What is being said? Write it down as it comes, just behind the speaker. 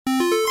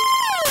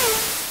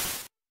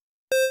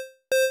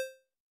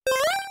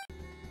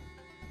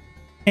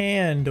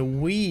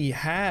And we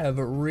have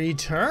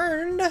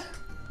returned.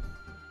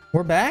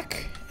 We're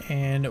back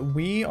and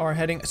we are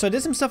heading. So I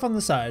did some stuff on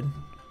the side.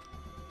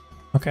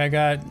 Okay, I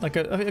got like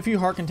a few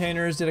heart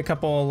containers, did a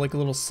couple like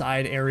little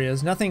side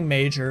areas, nothing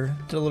major,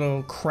 did a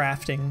little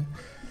crafting.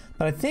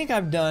 But I think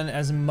I've done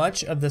as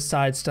much of the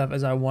side stuff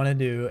as I want to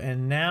do.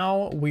 And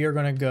now we are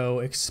going to go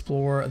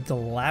explore the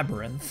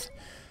labyrinth.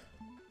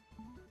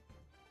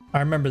 I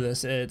remember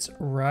this. It's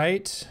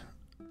right,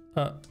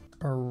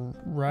 or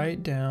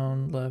right,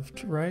 down,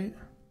 left, right.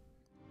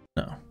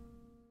 No.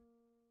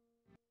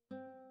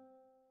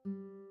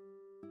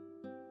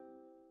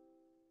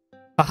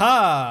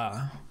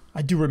 Aha!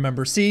 I do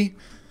remember. See?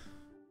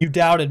 You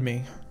doubted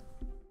me.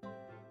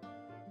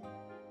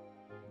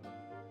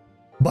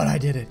 But I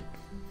did it.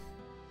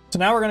 So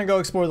now we're going to go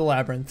explore the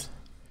labyrinth.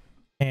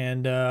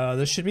 And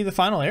this should be the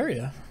final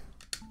area.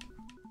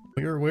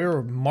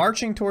 We're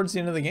marching towards the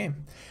end of the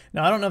game.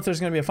 Now, I don't know if there's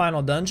going to be a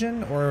final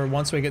dungeon, or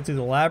once we get through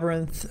the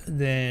labyrinth,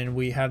 then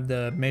we have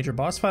the major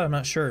boss fight. I'm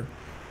not sure.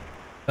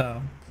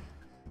 So,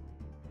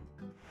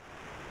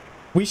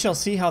 we shall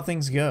see how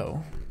things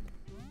go.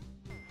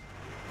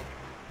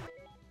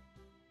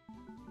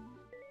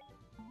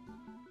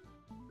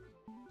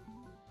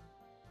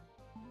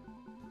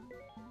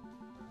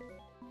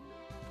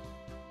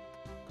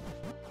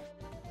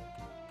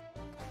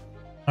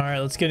 All right,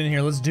 let's get in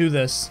here. Let's do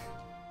this.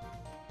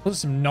 Those are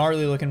some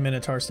gnarly looking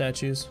Minotaur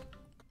statues.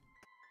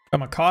 Got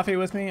my coffee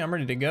with me. I'm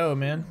ready to go,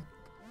 man.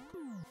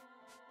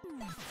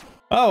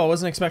 Oh, I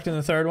wasn't expecting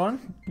the third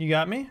one. You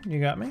got me? You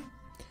got me?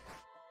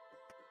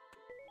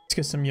 Let's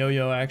get some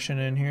yo-yo action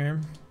in here.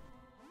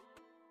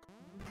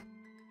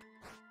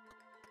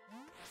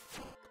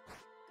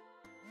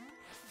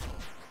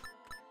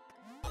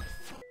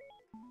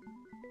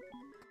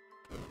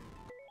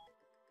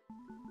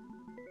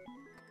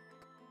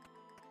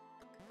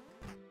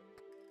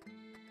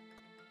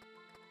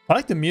 I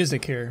like the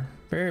music here.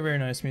 Very, very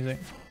nice music.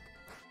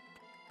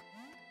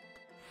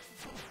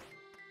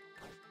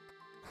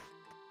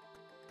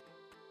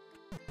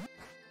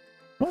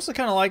 I'm also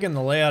kind of liking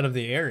the layout of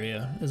the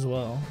area as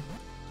well.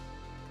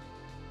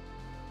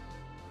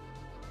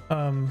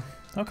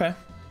 Okay.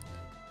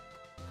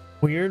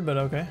 Weird, but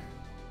okay.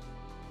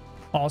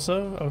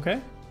 Also, okay.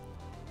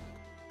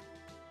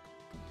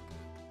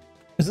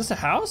 Is this a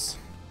house?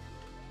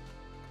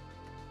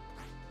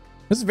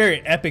 This is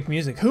very epic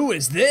music. Who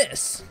is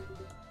this?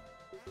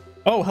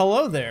 Oh,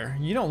 hello there.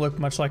 You don't look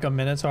much like a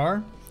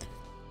Minotaur.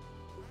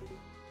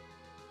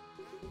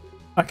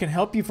 I can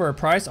help you for a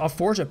price. I'll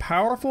forge a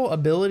powerful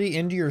ability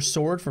into your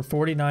sword for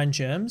 49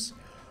 gems.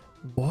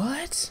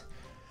 What?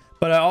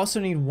 But I also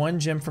need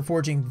 1 gem for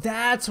forging.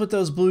 That's what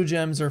those blue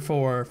gems are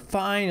for.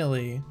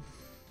 Finally.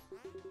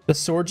 The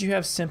sword you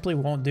have simply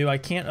won't do. I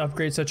can't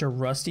upgrade such a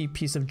rusty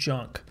piece of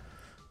junk.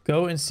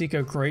 Go and seek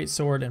a great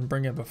sword and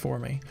bring it before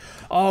me.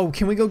 Oh,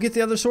 can we go get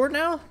the other sword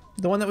now?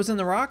 The one that was in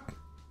the rock?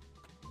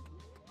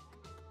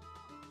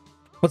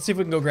 Let's see if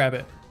we can go grab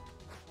it.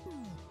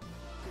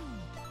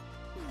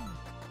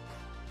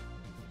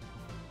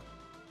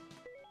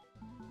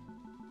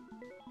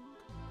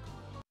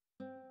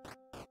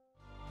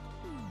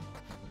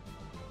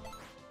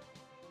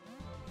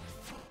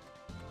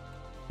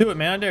 Do it,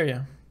 man. I dare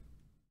you.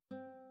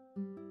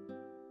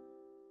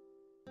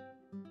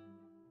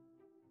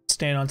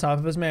 Stand on top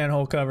of his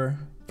manhole cover.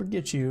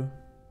 Forget you.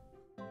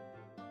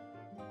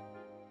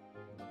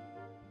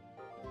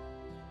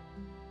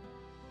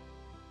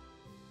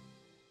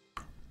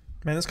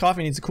 Man, this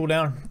coffee needs to cool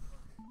down.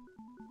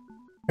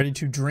 Ready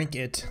to drink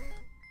it.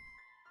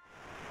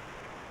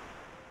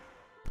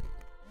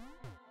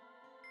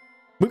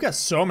 We've got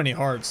so many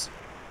hearts.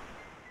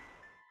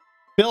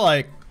 Feel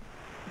like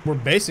we're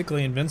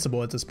basically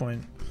invincible at this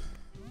point.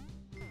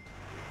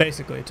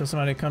 Basically, until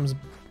somebody comes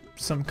through.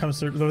 Something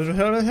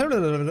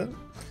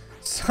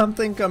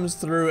comes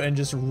through and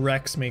just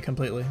wrecks me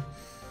completely.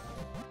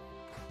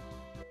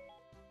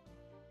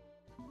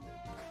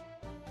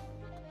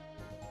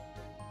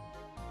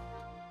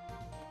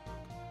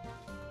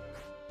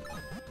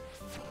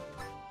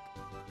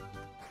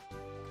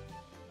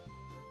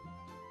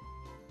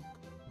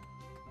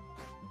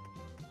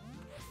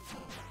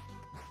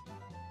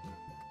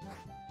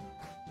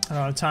 I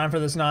don't have time for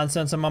this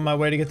nonsense. I'm on my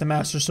way to get the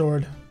Master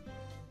Sword.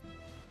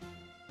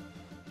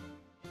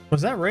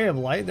 Was that ray of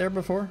light there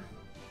before?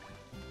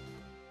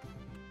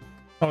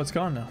 Oh, it's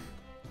gone now.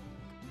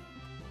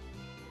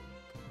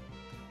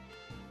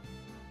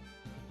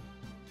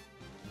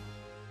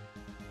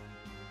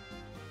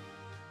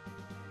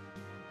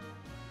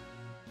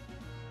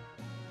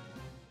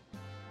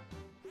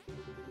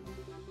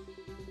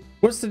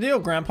 What's the deal,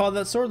 Grandpa?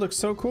 That sword looks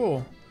so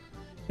cool.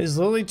 Is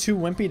Lily too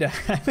wimpy to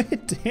have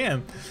it?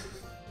 Damn.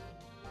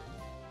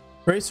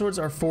 Great swords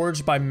are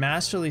forged by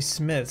masterly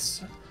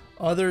smiths.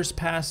 Others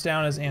passed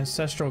down as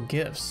ancestral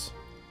gifts.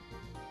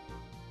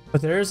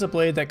 But there is a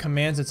blade that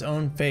commands its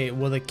own fate.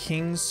 Will the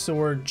king's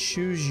sword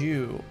choose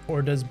you,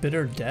 or does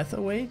bitter death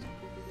await?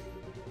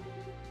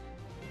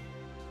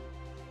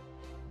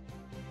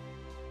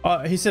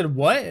 He said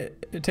what?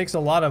 It takes a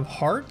lot of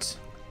heart?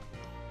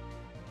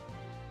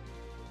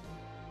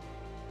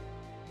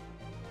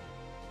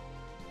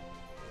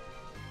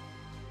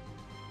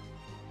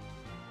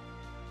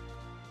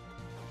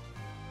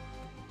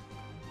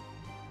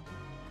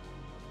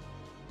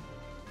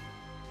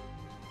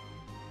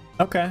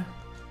 Okay.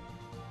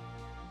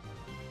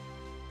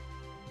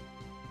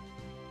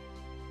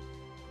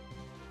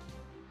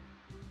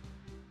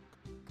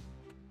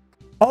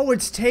 Oh,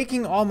 it's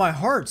taking all my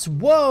hearts.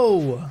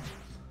 Whoa!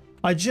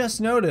 I just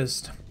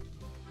noticed.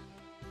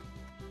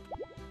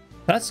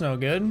 That's no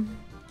good.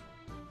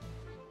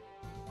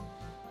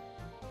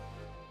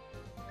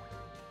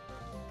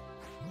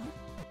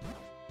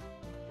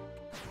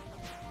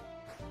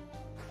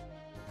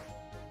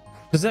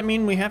 Does that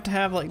mean we have to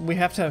have, like, we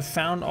have to have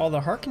found all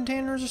the heart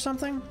containers or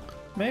something?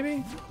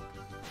 Maybe?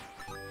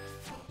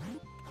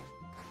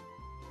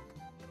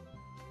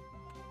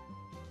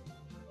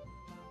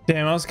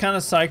 Damn, I was kind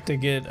of psyched to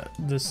get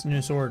this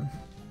new sword.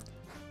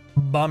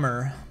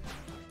 Bummer.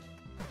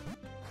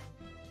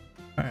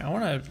 Alright, I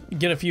want to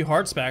get a few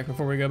hearts back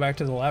before we go back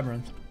to the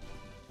labyrinth.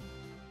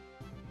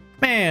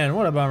 Man,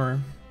 what a bummer.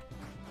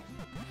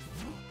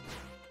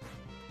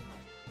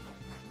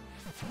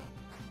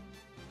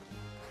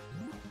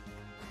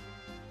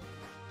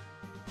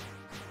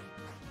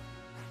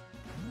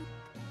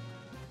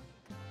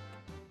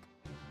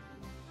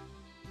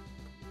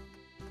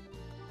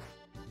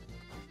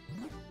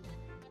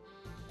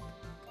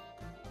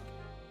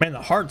 Man, the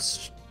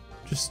hearts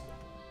just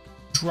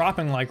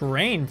dropping like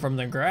rain from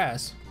the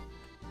grass.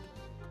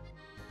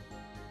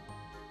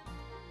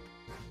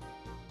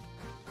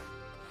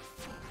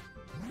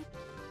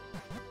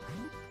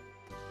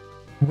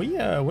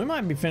 We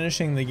might be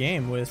finishing the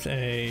game with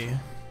a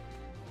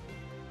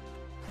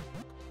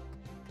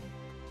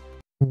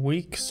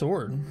weak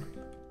sword.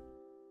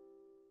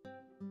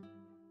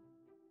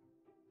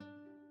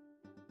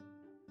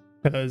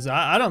 Because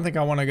I don't think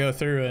I want to go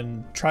through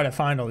and try to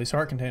find all these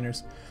heart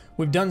containers.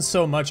 We've done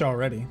so much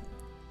already.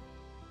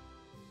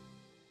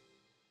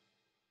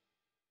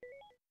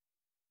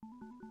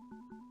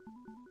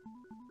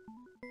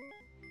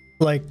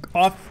 Like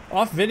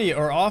off video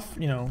or off,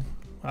 you know,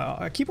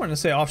 I keep wanting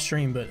to say off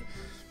stream, but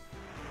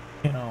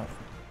you know,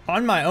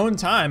 on my own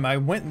time, I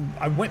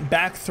went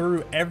back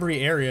through every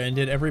area and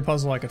did every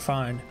puzzle I could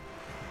find.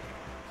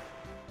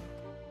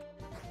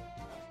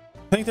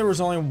 I think there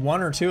was only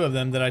 1 or 2 of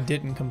them that I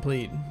didn't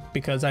complete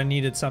because I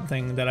needed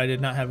something that I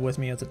did not have with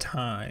me at the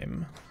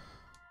time.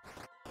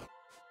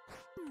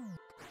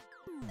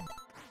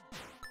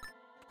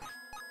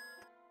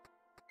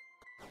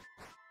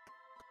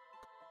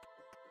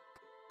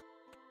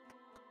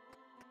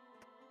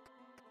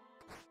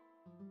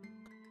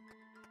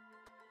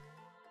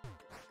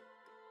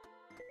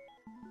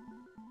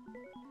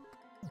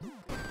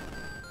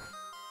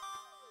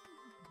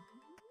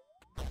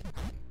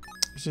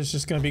 Is this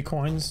just gonna be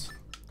coins?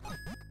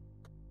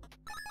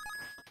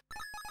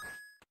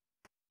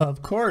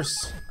 Of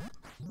course.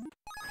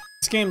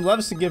 This game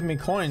loves to give me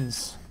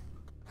coins.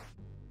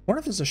 I wonder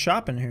if there's a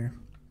shop in here.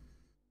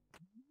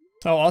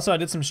 Oh, also I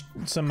did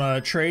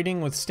some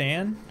trading with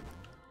Stan.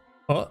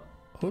 Oh,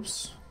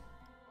 oops.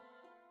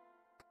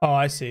 Oh,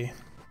 I see.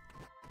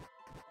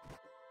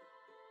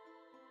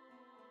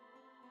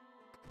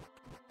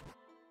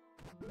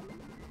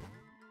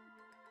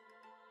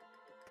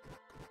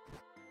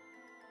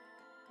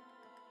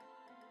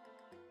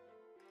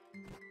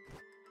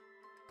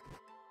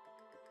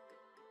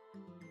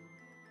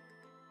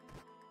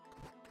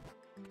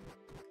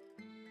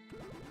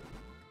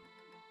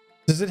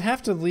 Does it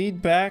have to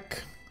lead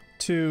back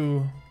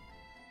to...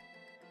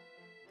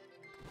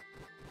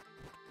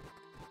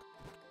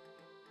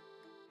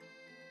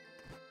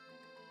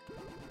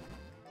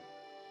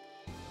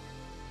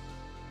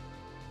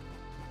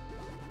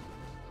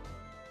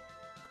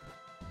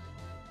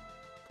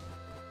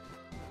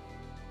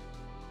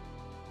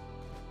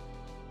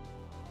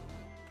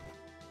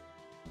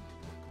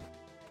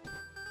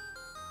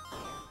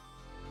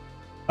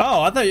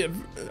 Oh, I thought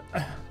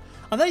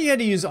you had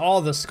to use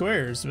all the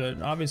squares,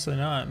 but obviously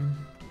not.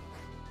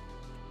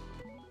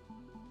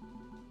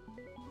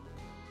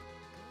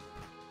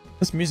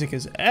 This music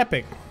is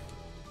epic.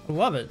 I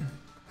love it.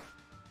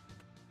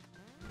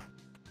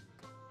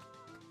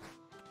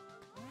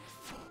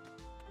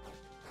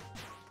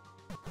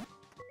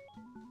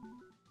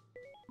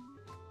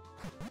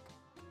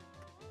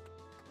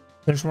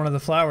 There's one of the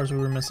flowers we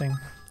were missing.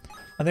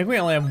 I think we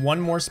only have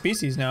 1 more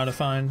species now to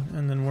find,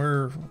 and then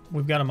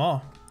we've got them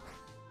all.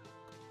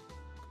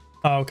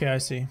 Oh, okay, I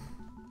see.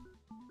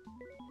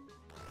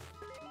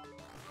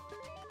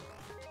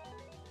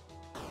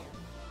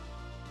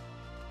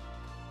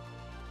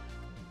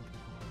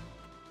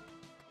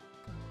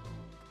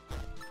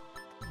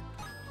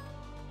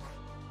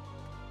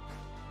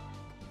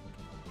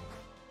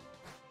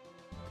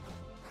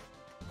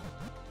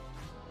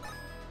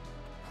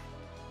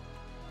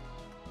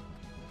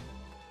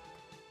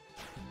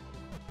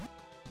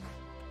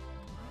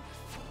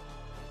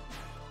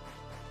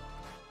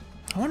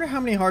 I wonder how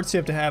many hearts you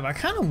have to have. I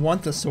kind of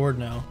want the sword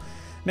now.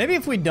 Maybe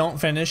if we don't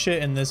finish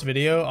it in this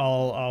video,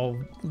 I'll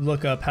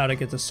look up how to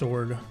get the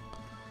sword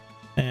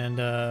and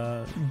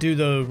do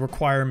the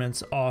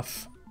requirements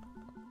off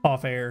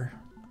air,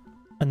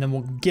 and then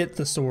we'll get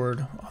the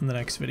sword on the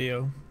next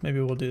video.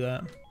 Maybe we'll do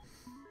that.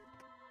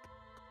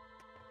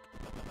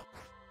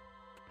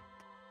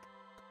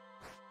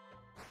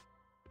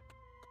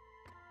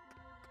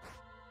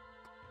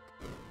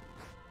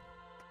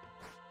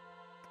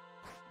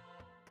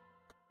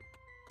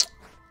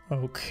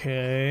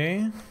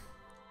 Okay.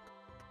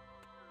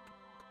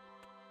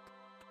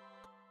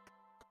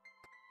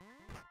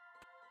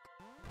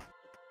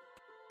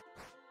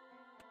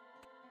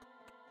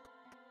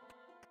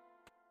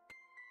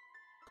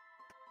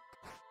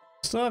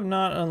 Still have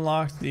not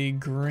unlocked the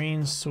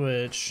green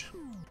switch.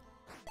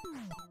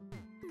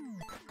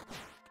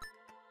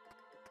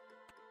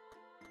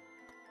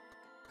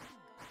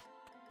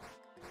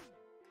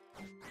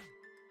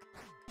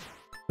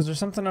 Is there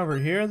something over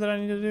here that I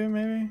need to do,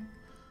 maybe?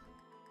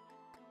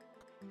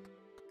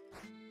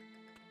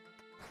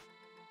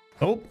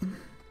 Oh.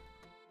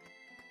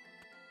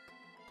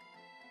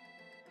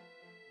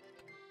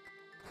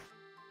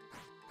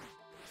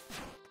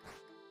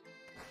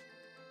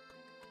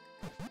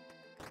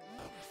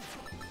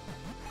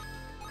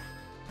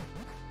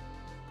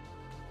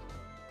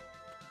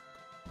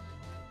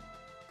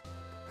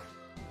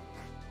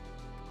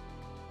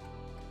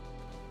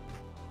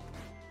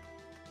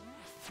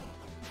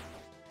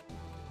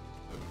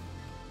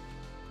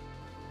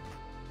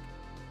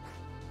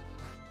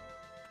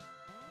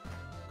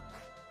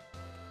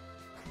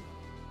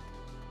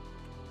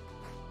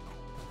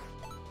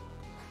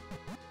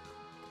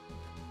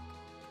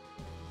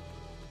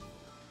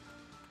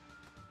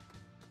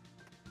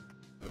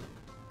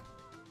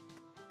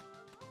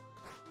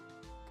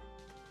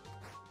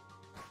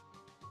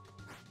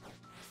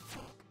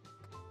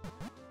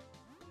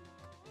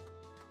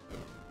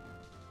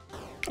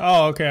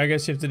 Oh, okay. I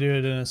guess you have to do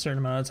it in a certain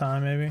amount of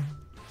time, maybe.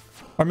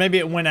 Or maybe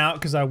it went out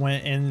because I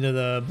went into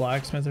the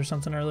blacksmith or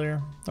something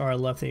earlier. Or I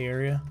left the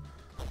area.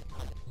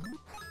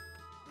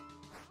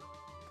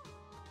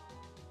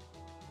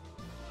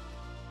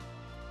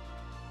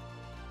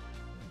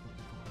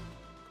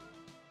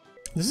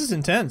 This is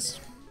intense.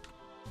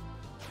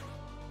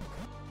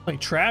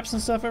 Like traps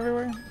and stuff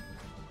everywhere.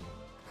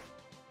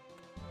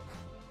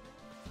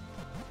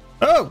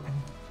 Oh!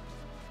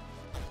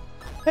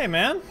 Hey,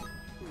 man.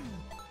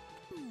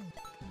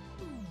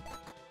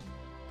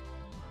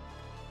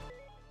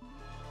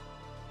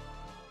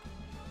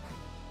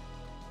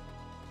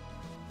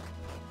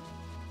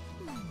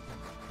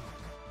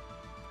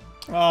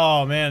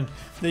 Oh man,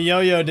 the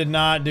yo-yo did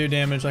not do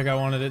damage like I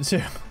wanted it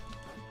to.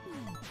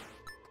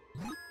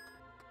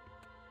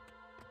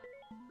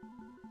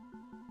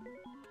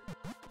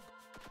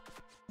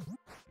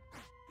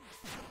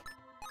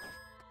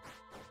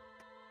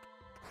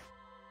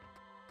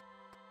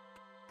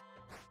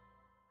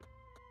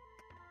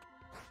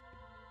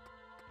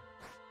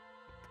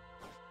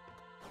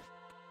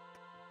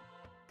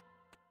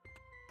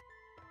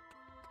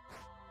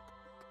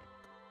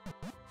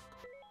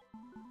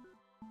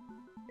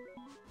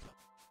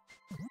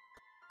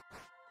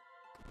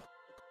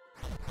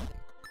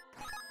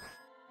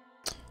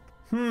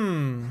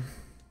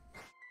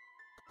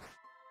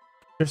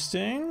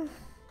 Interesting.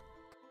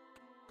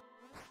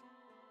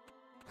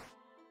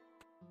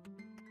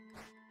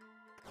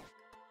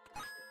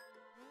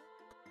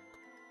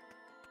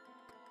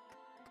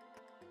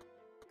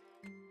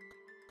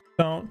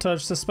 Don't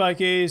touch the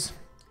spikies.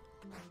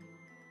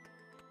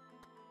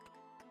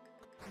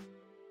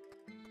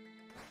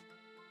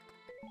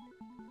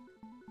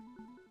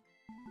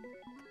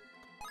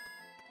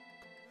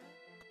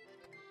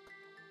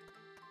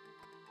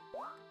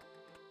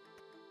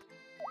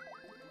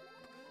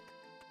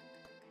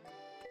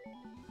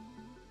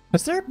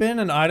 Has there been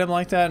an item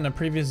like that in a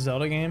previous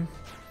Zelda game?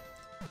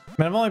 I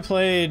mean, I've only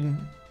played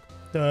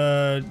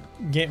the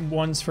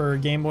ones for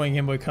Game Boy and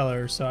Game Boy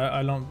Color, so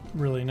I don't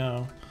really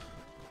know.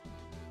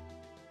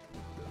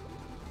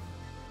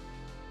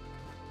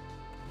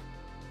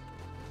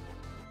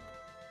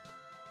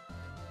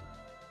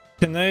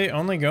 Can they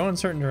only go in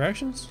certain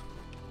directions?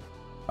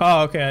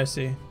 Oh, okay, I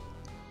see.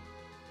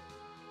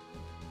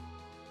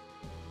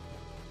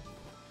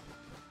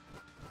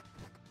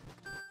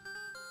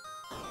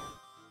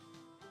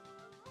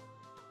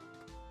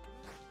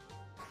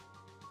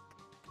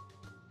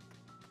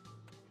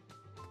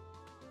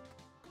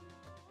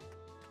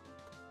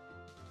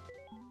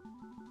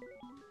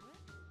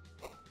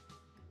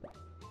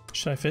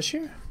 Should I fish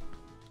here?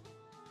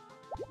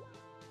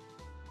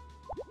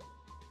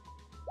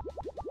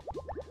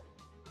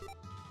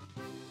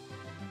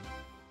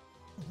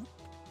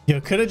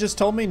 You could have just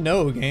told me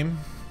no, game.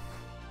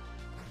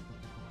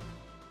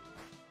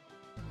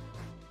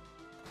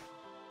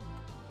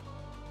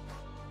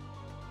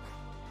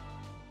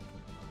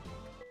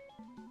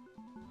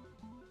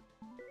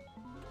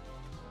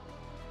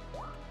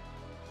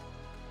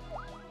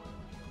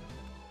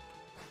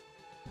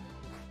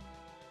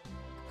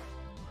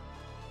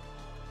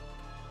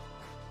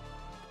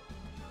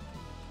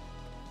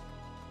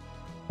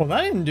 Well,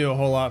 that didn't do a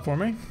whole lot for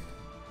me.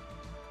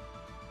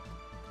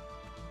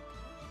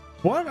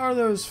 What are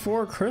those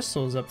 4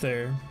 crystals up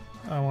there?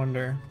 I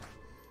wonder.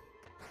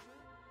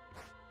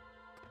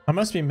 I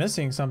must be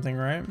missing something,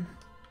 right?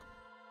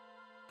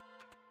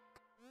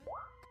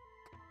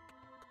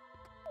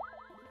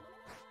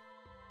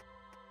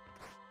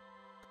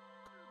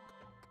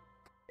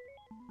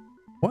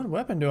 What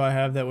weapon do I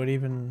have that would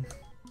even...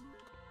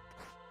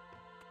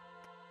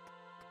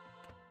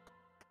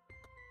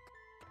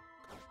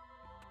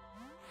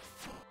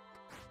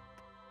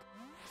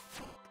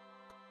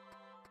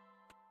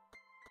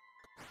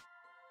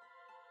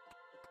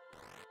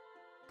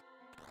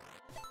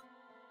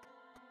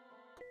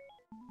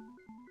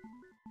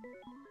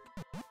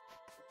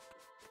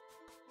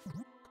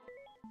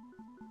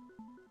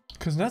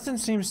 Because nothing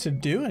seems to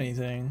do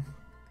anything.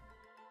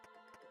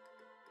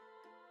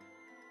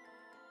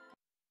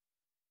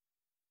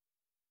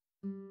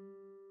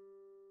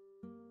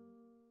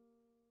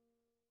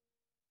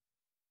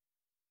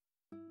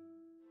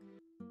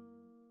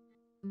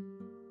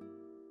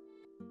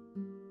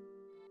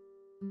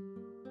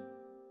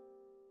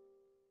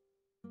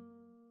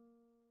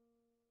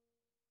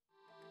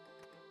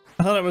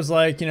 I thought it was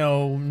like, you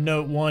know,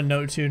 note 1,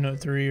 note 2, note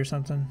 3 or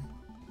something.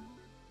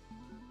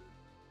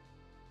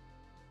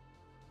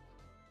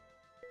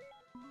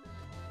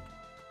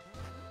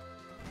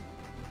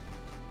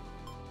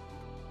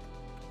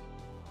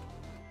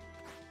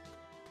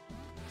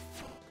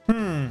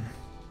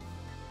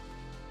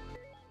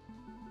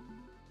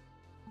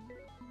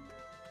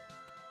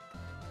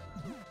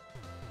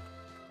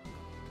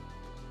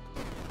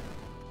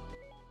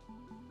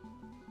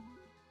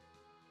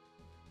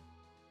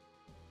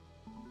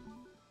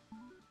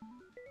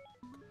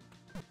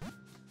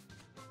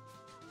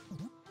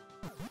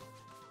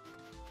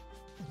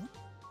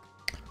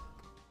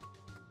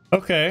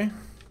 Okay.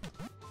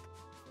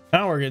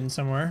 Now we're getting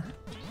somewhere.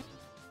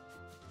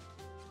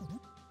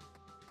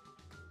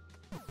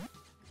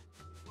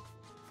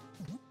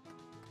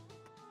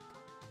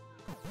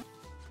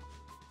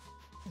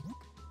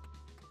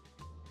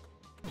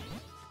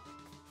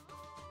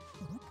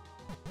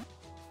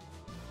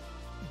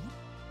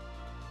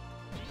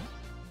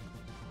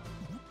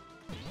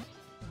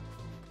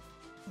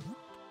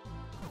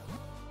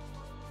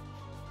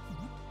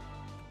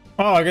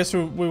 Oh, I guess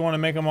we want to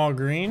make them all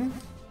green.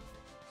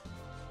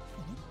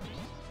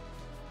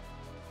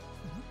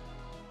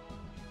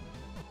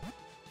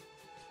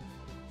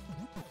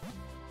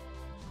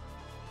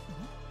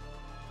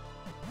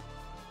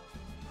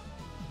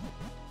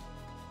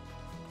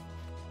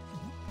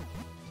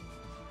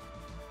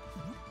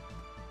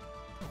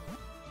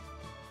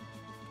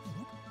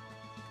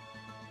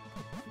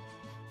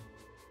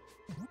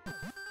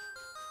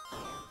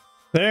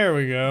 There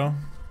we go.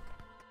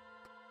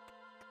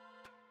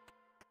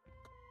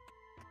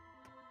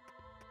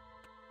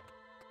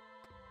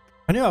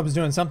 I knew I was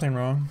doing something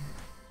wrong.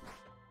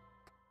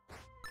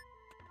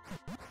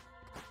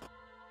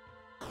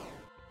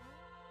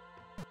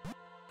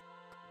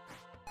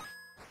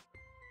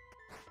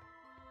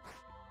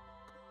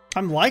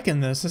 I'm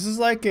liking this. This is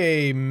like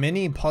a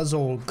mini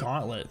puzzle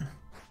gauntlet.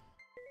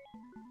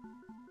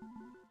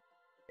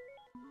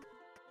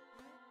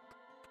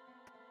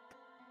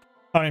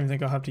 I don't even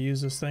think I'll have to use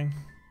this thing.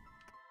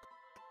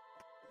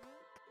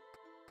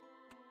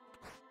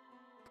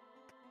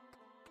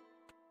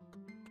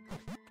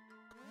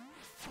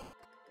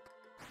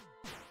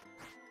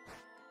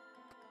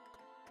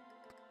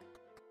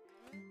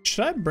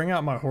 Should I bring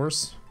out my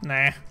horse?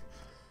 Nah.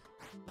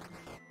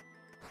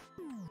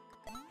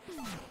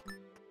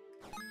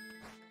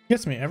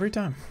 Gets me every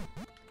time.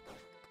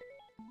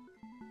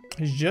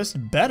 He's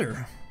just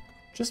better.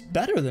 Just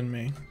better than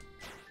me.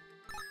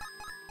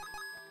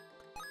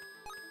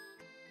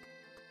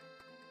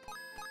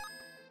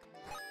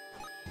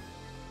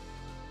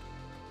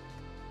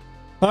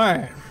 All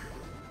right.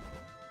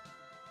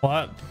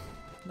 What?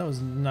 That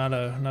was not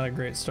a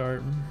great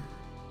start.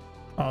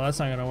 Oh, that's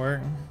not gonna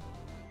work.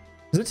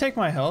 Does it take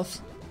my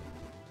health?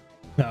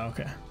 No,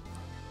 okay.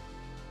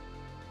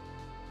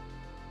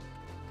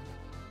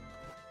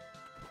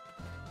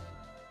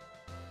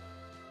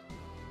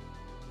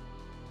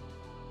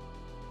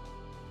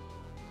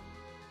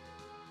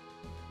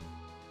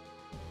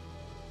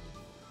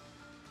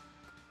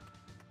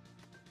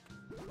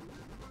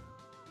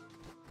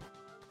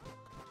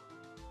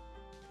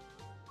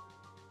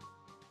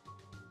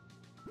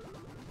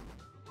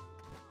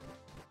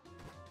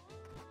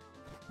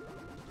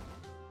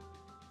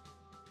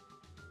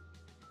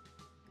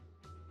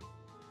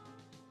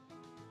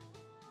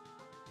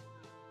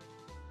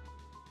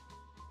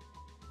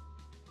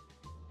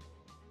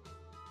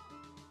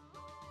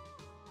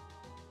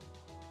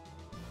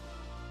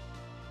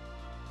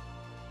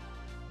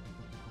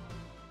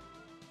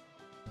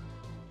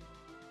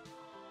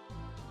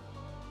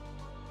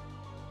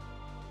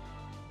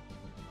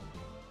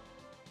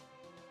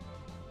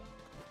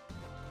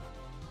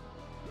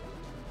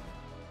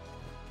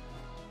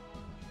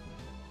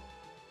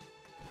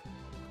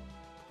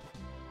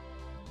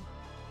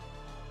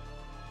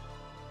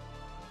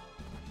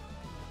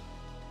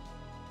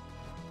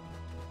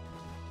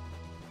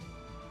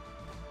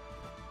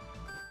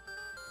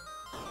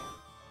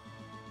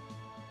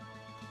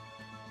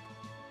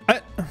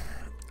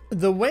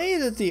 The way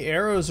that the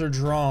arrows are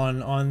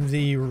drawn on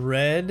the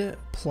red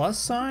plus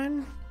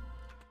sign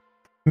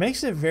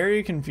makes it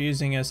very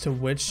confusing as to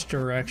which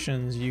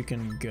directions you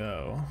can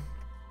go.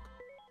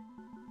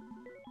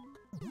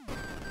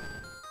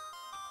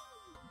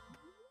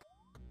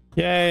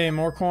 Yay,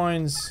 more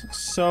coins.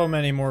 So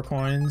many more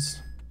coins.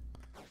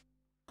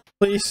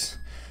 Please,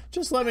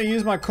 just let me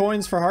use my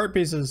coins for heart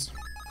pieces.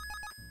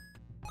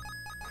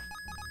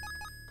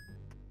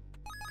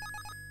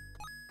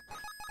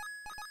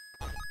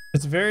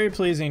 It's very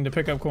pleasing to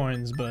pick up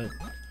coins, but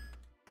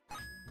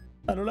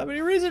I don't have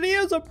any reason to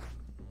use them.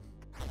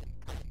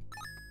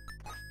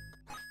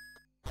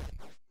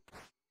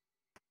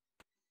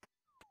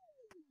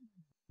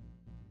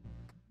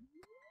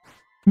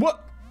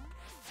 What?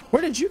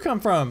 Where did you come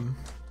from?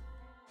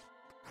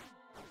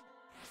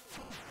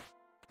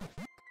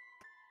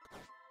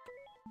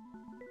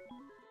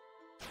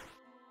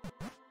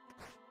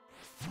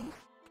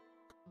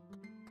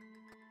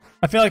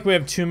 I feel like we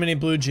have too many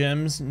blue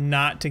gems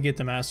not to get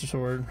the Master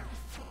Sword.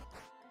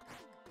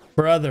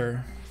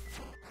 Brother.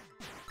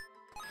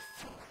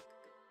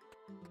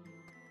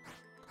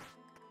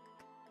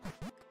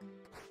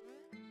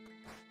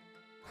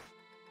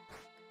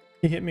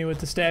 He hit me with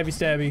the stabby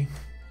stabby.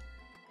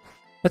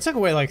 That took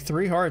away like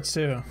 3 hearts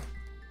too.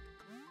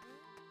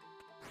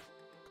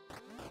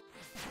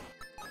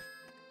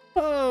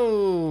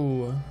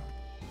 Oh.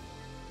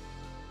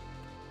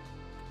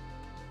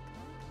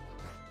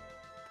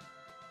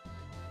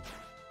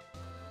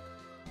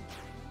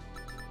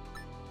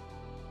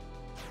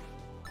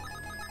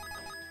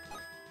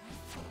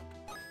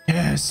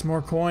 Yes,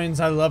 more coins.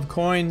 I love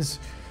coins.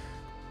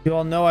 You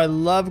all know I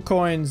love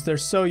coins. They're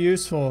so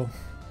useful.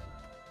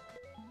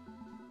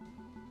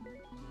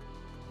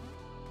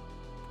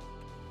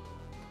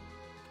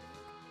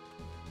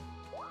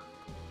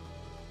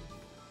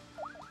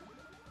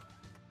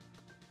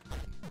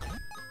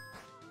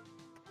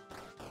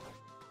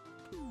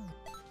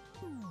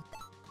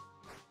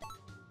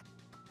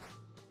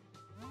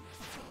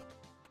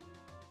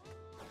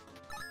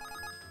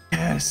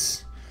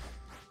 Yes.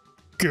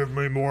 Give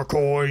me more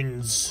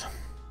coins.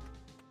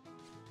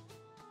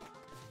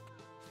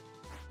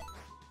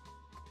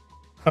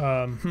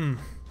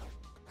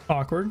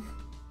 Awkward.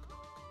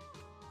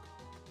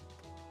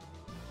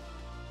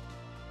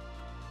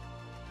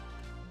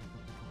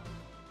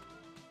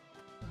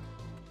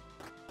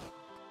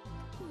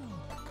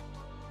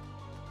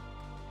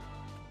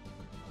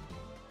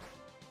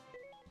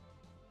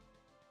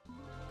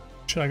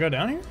 Should I go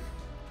down here?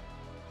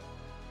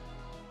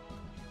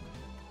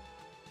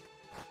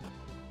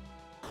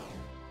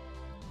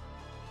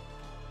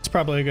 It's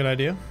probably a good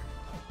idea.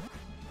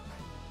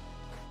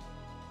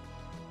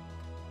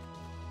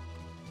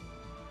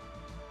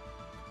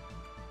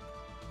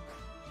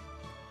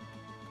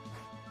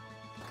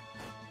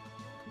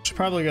 Should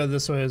probably go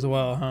this way as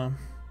well, huh?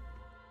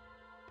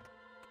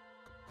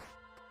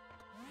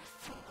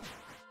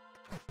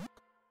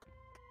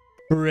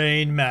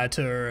 Brain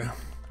matter.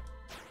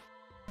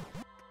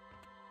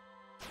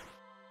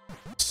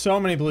 So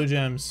many blue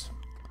gems.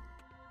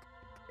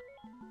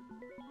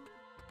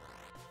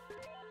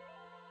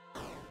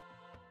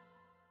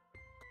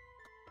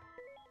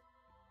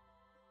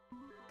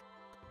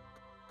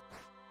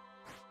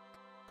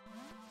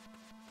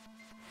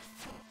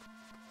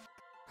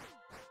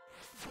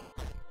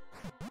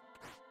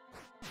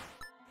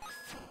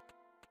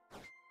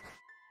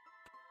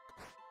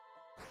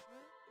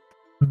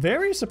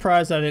 Very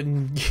surprised I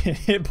didn't get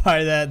hit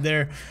by that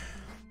there.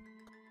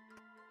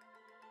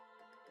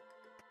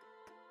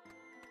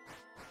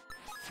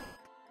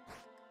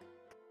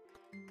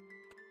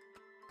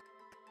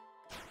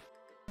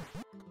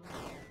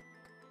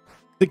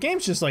 The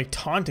game's just like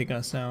taunting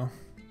us now.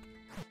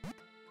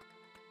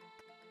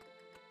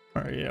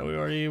 Alright, yeah, we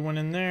already went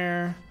in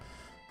there.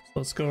 So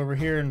let's go over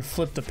here and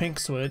flip the pink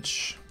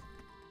switch.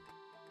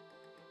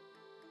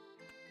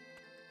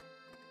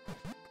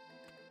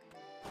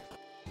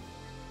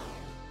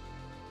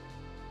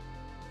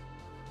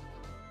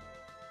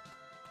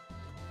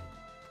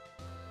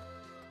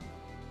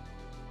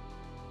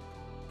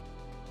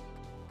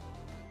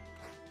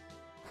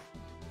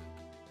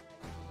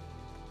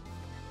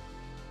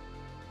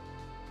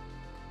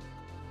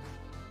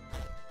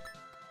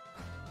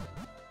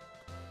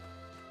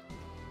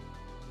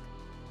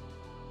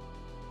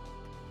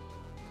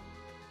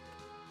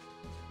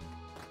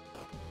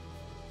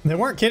 They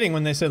weren't kidding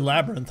when they said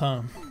Labyrinth,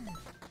 huh?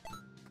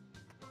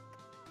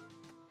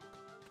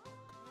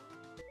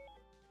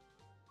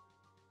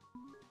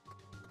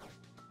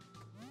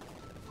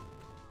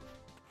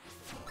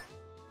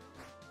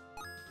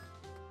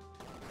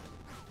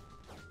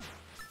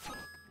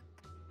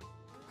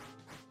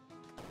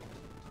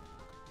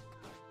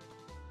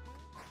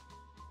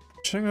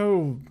 Should I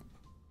go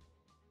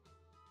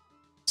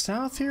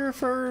south here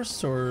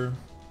first, or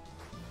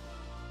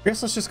I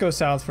guess let's just go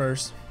south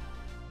first.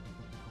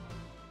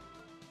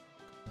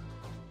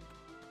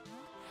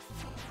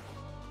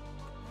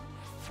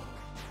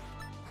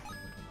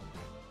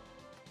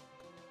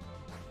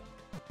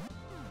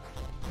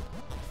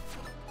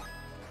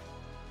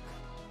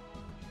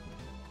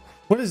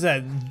 What is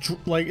that?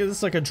 Like,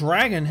 it's like a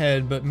dragon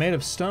head, but made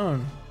of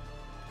stone.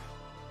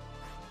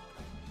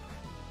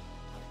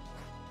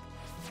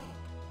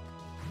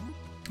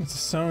 It's a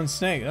stone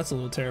snake. That's a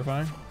little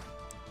terrifying.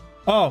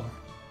 Oh. All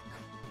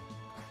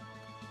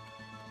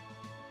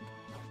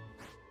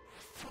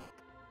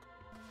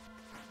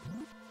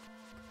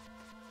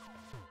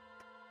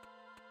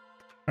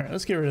right,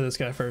 let's get rid of this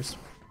guy first.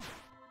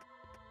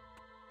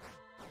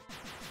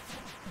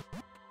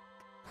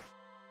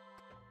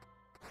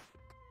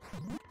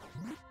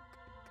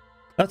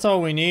 That's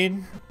all we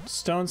need.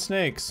 Stone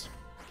snakes.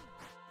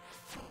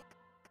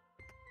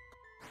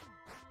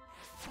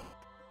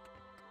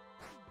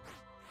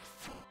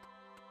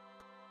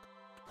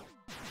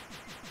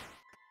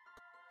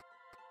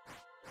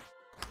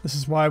 This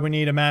is why we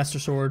need a master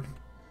sword.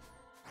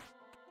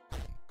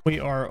 We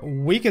are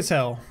weak as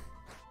hell.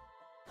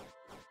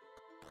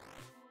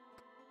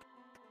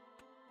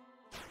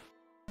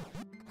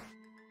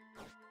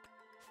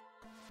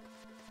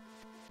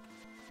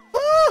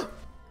 Ah!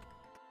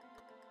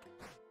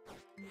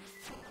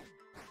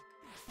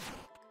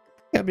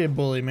 Gotta be a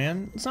bully,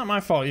 man. It's not my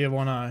fault you have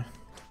one eye.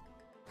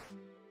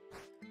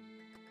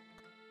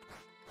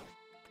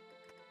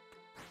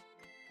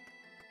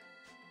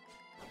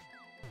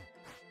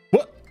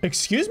 What?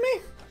 Excuse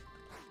me?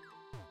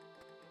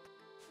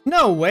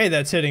 No way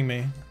that's hitting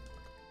me.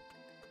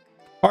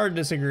 Hard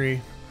to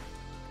disagree.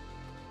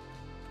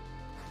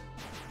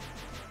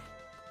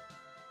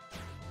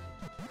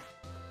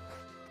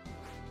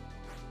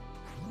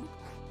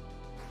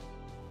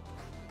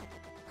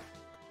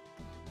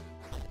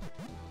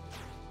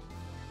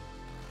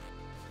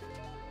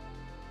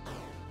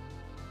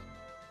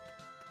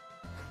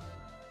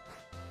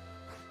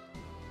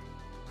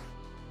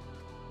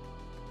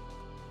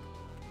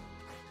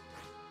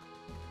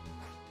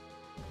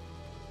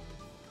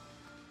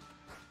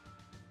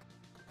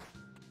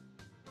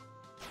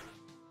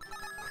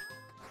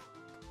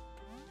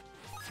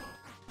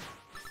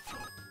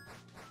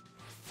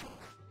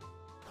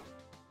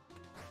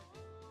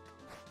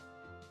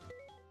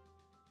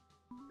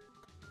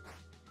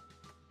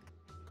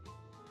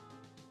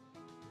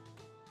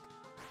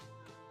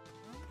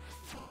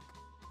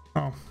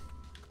 Oh.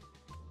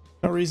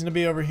 No reason to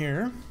be over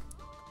here.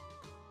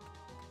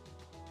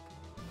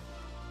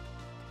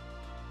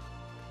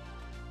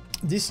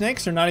 These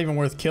snakes are not even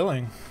worth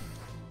killing.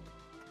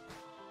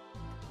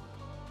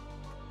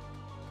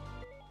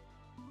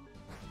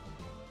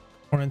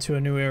 We're into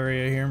a new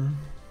area here.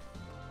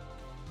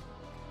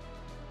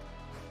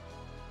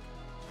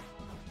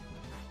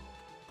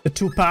 They're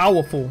too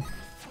powerful.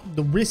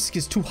 The risk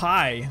is too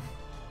high.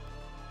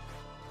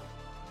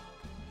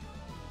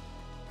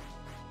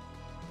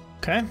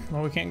 Okay,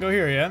 well, we can't go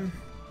here yet.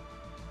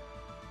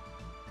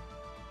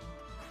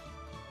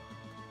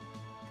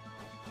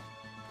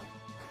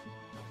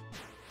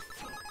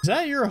 Is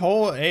that your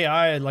whole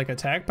AI like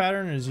attack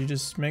pattern? Is you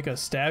just make a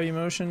stabby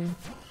motion?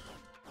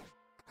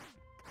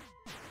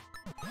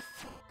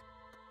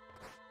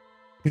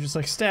 You're just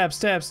like stab,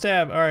 stab,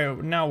 stab. All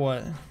right, now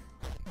what?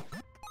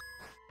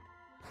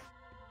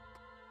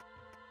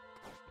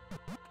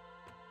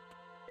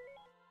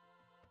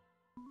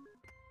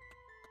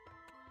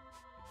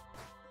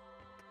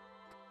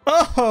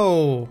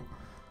 Oh!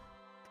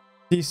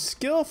 These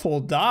skillful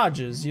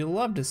dodges, you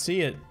love to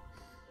see it.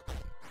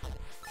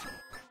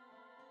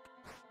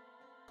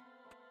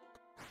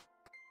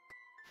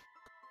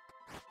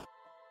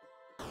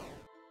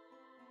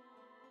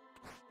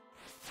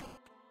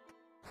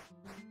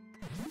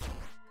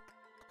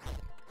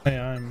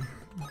 Yeah, I'm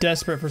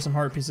desperate for some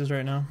heart pieces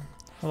right now.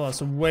 I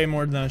lost way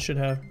more than I should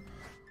have.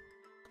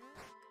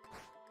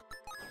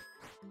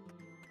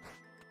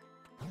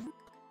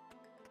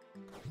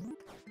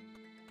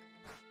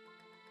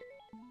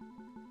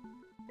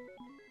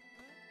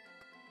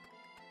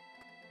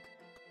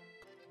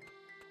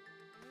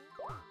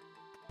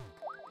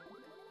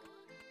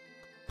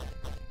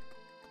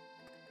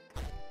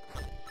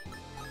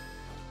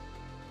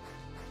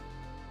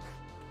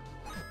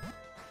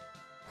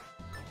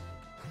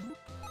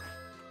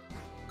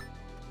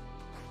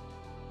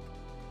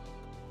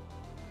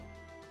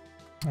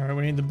 All right,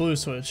 we need the blue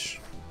switch.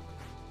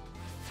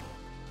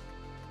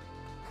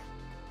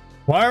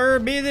 Where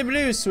be the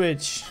blue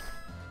switch?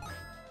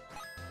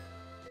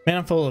 Man,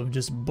 I'm full of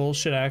just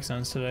bullshit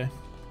accents today.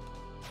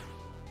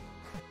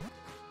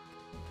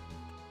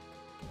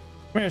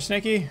 Come here,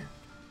 Snaky.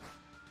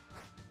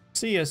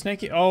 See ya,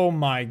 Snaky. Oh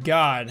my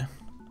god.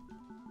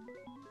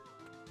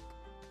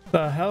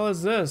 The hell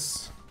is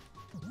this?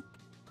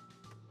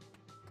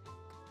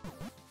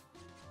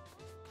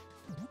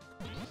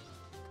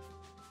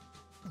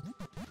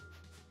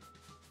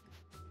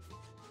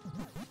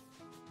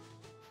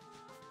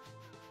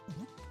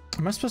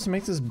 Am I supposed to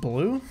make this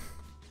blue?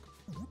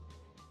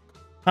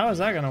 How is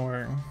that gonna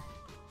work?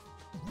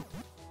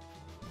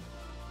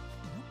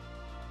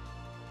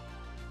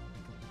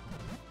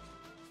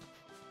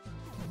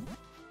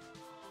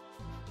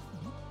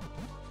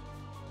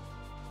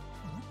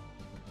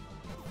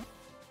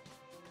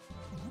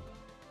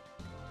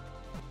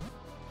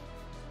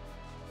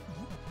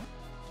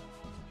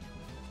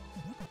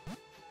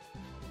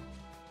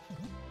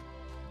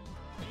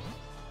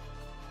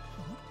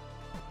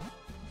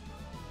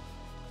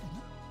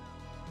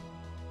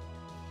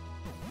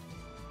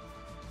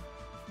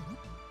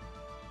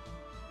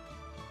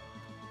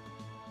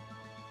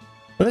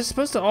 Are they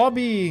supposed to all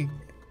be...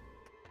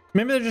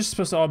 Maybe they're just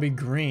supposed to all be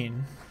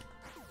green.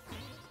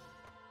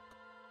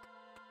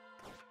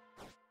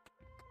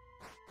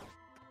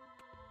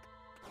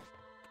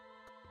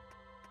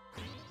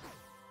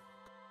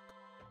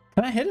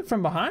 Can I hit it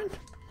from behind?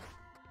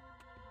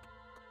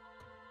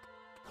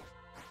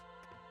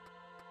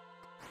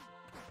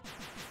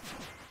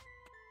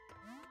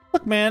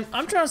 Look, man,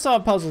 I'm trying to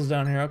solve puzzles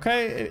down here,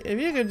 okay?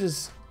 If you could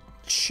just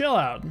chill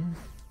out.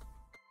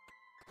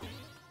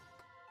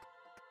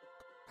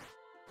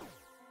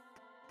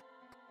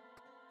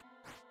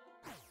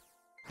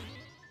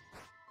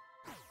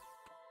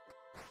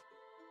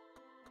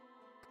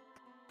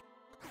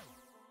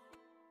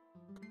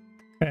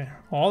 Okay,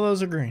 all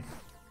those are green.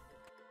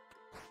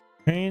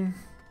 Green.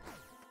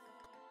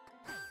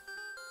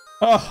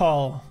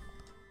 Oh,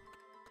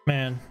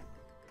 man.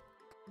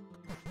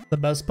 The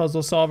best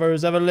puzzle solver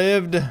who's ever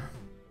lived.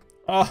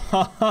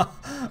 Oh,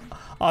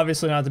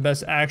 obviously not the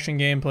best action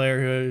game player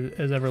who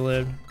has ever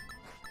lived.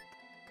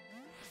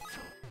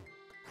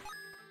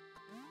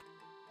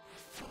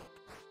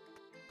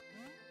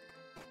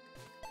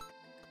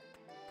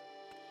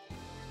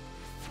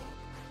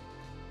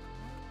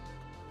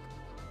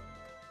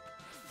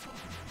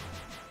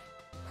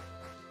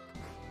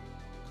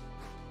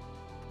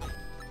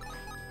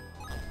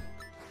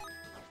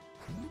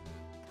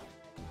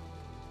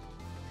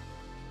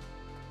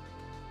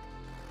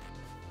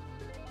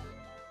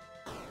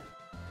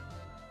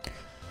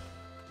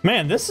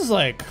 Man, this is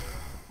like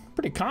a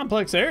pretty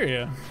complex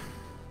area.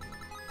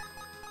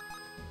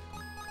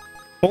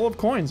 Full of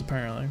coins,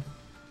 apparently.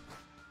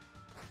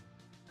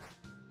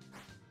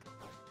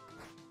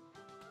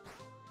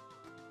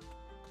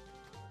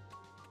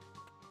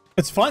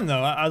 It's fun,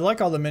 though. I like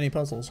all the mini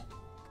puzzles.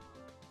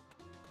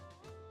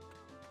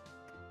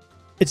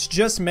 It's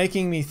just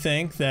making me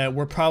think that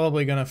we're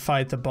probably going to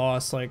fight the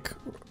boss, like,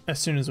 as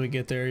soon as we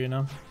get there, you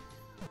know?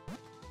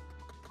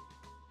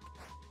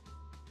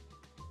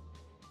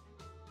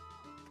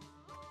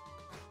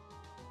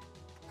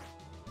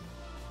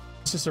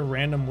 It's just a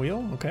random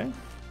wheel? Okay.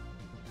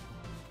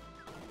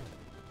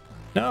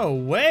 No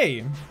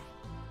way!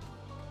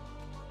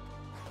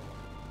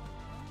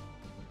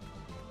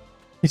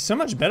 He's so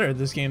much better at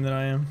this game than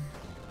I am.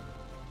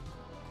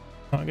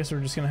 Oh, I guess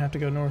we're just gonna have to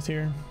go north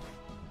here.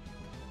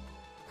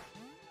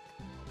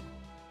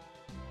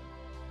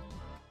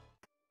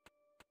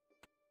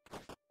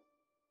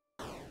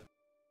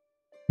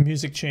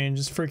 Music change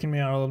is freaking me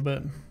out a little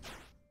bit.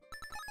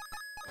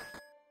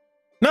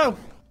 No!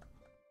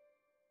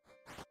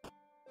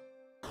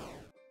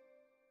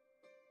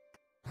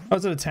 Oh,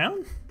 is it a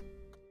town?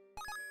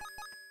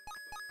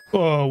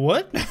 Oh,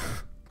 what?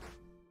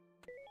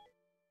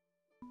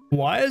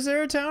 Why is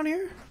there a town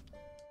here?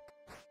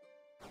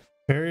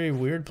 Very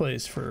weird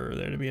place for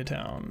there to be a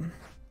town.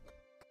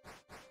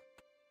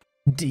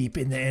 Deep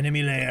in the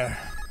enemy lair.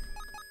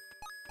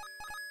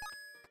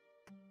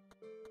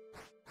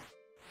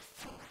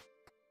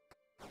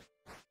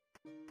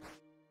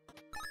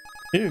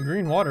 Ew,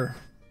 green water.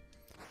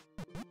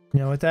 You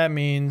know what that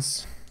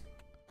means?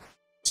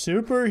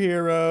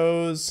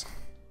 Superheroes.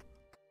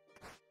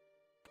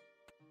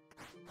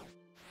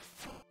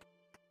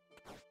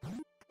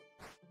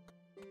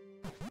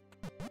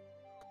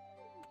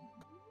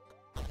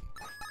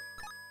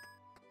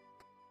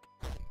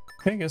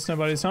 Okay, guess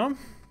nobody's home.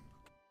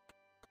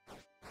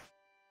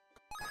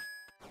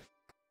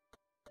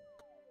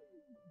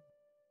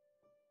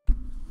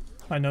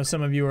 I know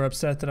some of you are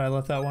upset that I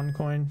left that one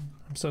coin.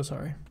 I'm so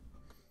sorry.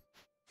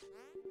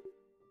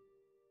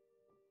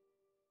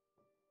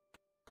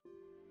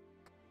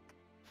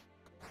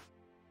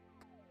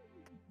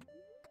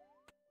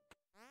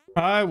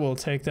 I will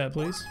take that,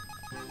 please.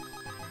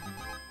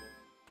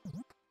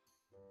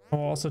 I'll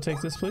also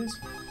take this, please.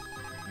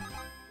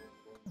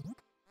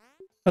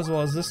 As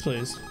well as this,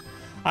 please.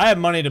 I have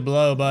money to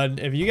blow,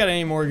 bud. If you got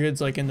any more goods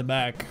like in the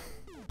back,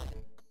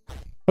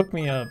 hook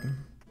me up.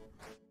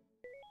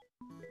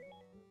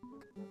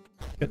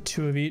 Got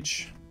 2 of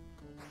each.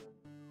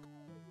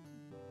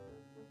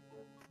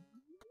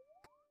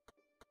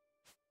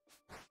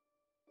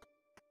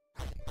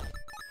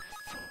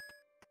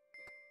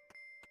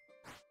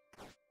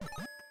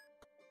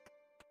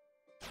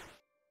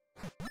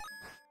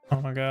 Oh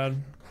my god.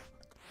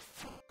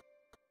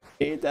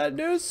 Need that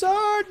new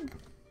sword!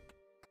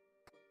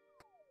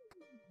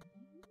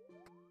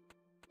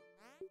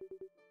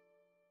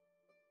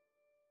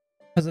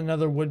 Has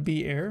another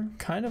would-be heir.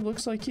 Kind of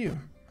looks like you.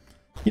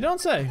 You don't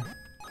say.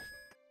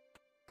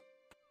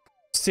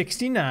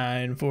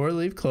 69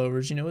 4-leaf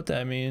clovers. You know what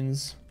that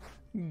means.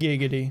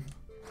 Giggity.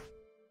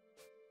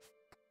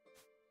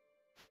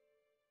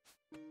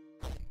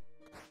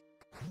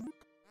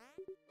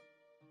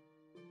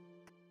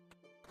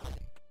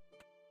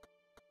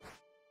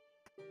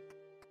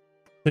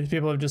 These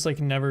people have just like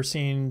never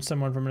seen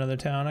someone from another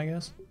town, I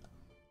guess.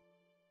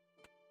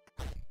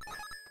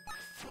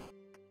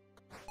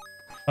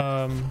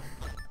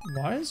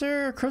 Why is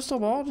there a crystal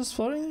ball just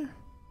floating there?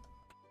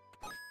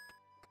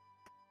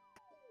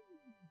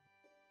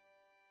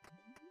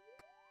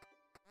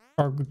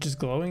 Or just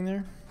glowing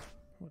there?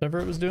 Whatever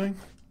it was doing.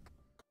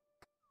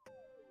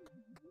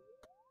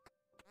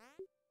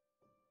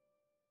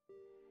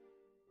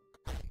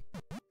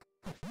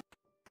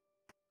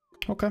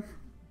 Okay.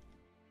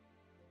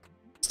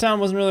 This town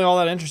wasn't really all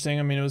that interesting.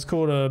 I mean, it was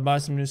cool to buy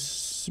some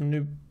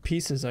new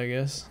pieces, I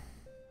guess.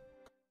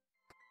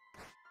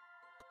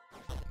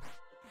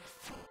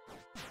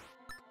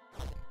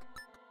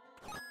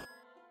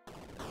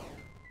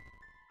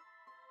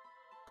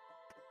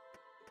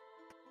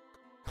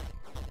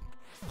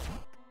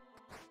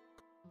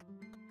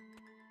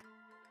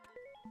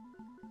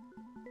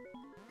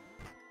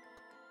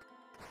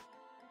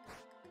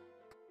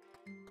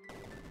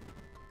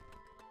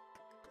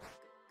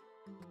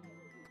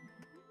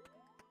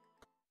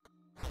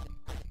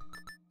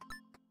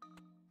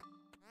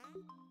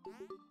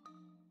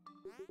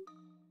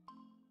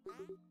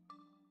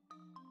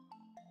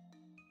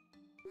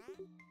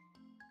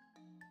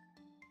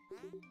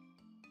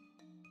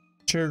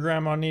 Sure,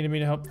 Grandma needed me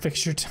to help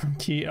fix your tongue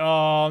key. Oh,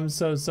 I'm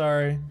so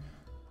sorry.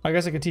 I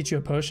guess I could teach you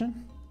a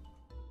potion.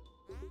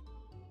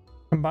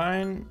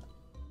 Combine.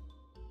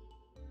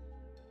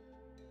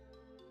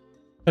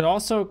 It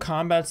also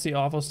combats the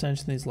awful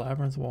stench in these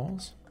labyrinth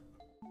walls.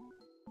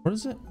 What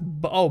is it?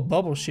 Oh,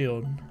 bubble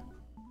shield.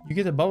 You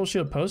get the bubble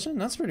shield potion?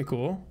 That's pretty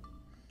cool.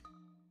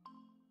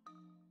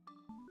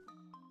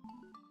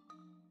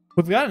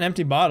 We've got an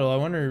empty bottle. I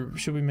wonder,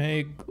 should we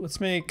make... Let's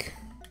make...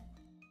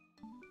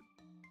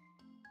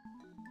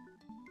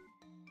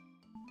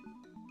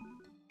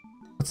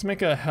 Let's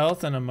make a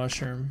health and a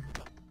mushroom.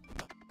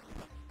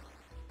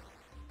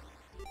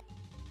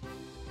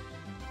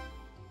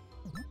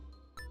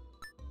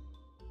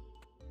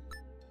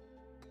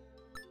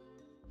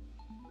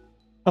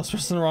 I was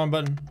pressing the wrong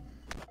button.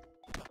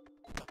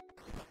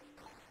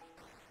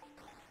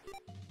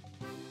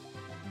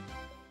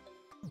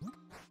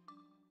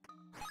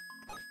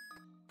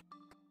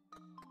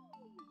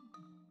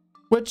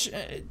 Which,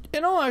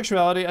 in all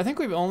actuality, I think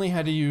we've only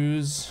had to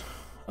use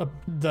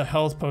the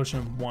health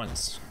potion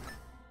once,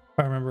 if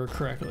I remember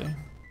correctly.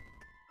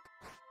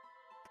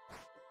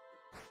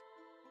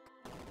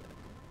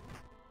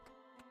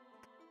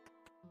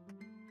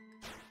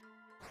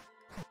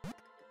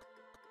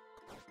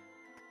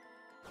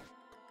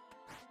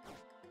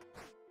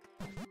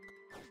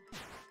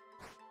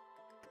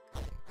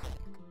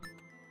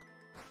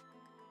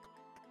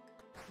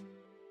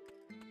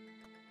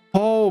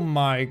 Oh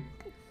my...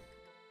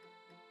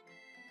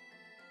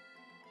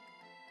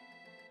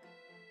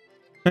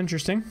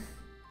 Interesting.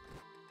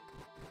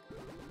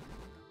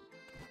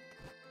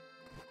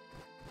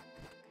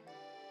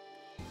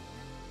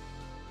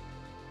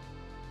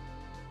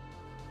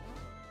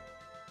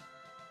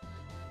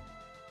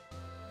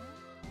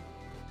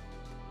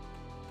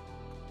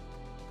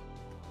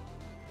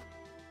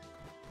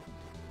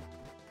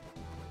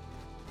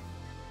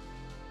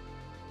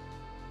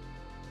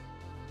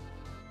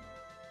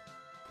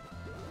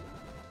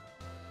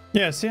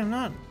 Yeah, see, I'm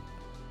not...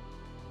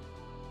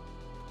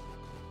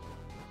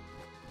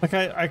 Like,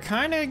 I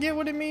kind of get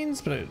what it means,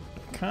 but I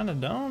kind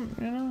of don't,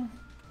 you know?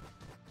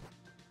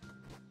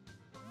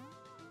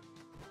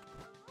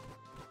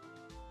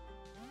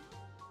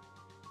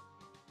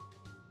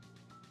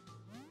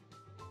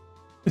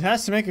 It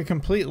has to make a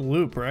complete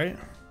loop, right?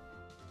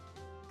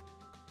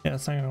 Yeah,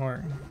 it's not gonna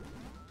work.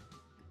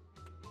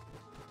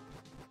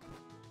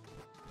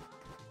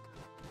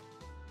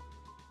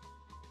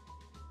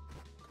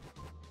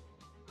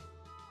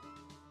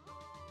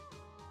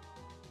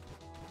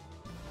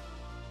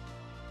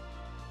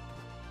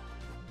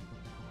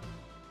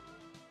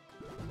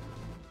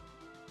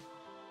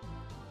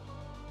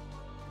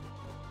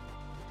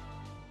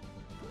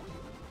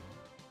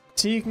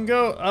 So you can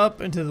go up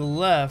and to the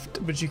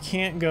left, but you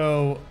can't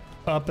go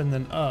up and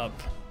then up.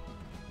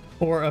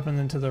 Or up and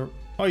then to the...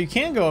 Oh, you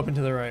can go up and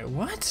to the right.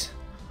 What?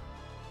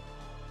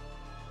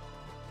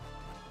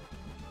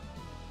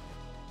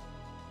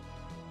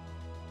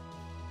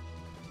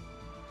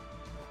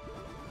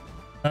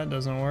 That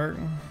doesn't work.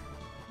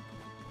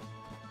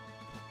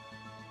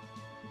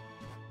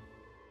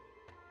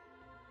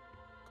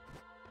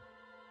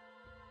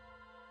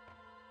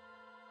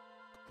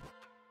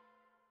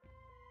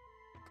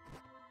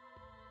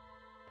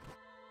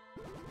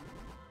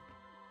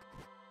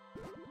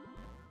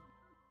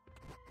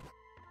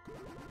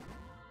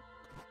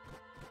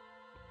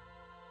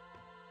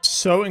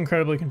 So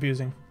incredibly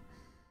confusing.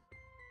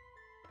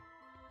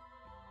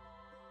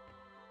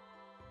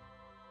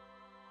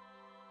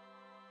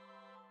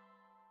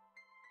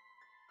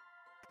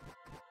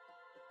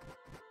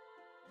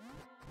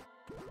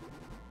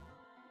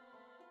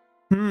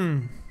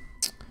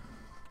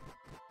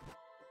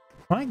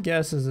 My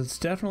guess is it's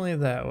definitely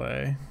that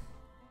way.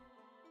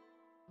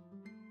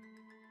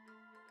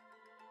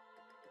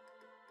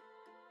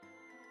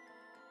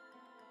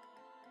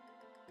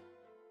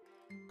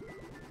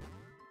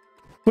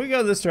 If we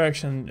go this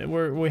direction,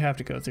 we have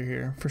to go through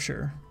here for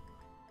sure.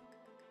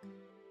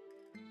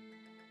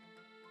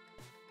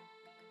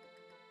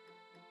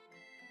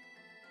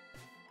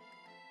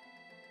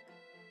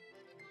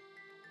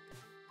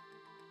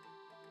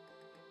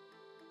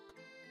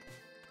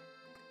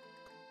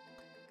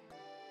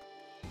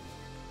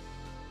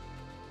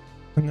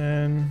 And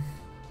then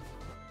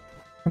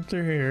come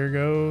through here,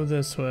 go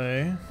this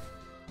way.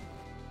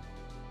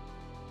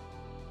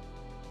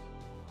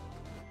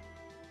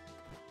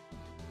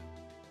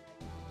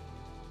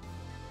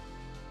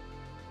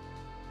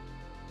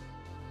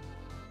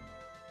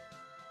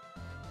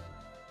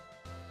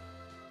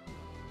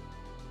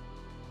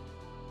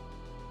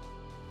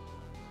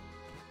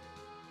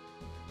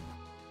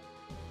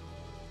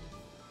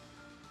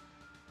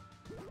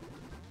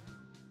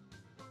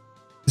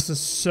 This is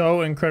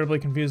so incredibly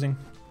confusing.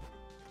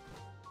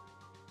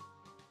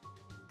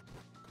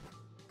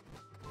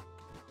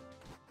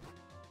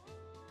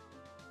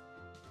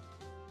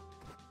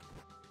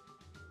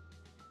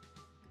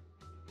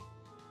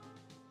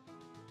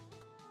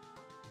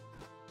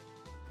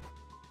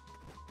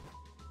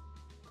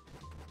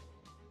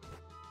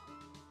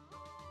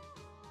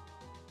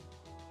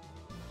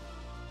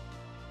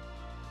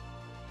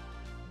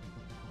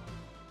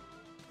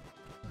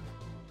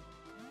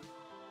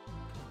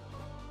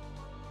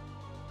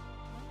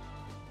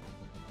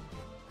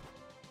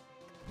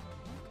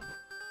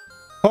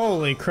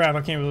 Holy crap,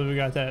 I can't believe we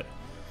got that.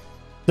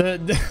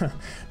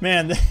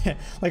 Man,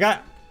 like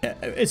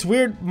it's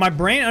weird. My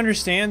brain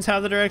understands how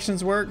the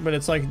directions work, but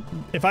it's like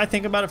if I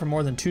think about it for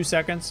more than 2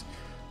 seconds,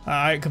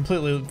 I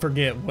completely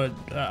forget what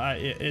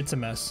it's a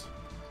mess.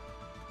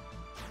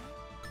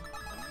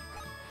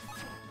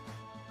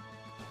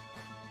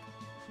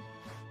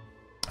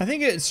 I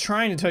think it's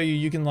trying to tell you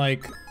you can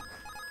like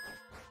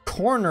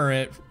corner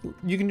it.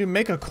 You can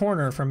make a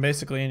corner from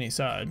basically any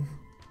side.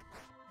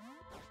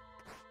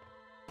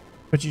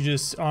 But you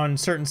just on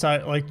certain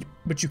side like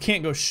but you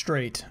can't go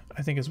straight.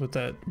 I think is what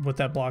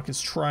that block is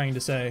trying to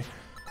say.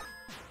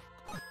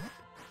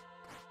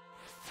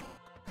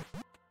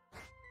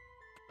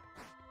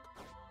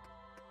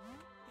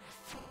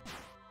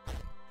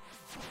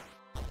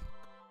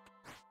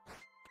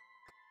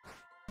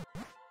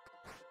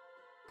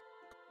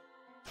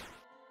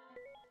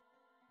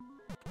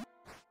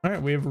 All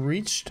right, we have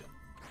reached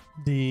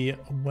the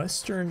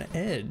western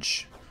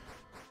edge.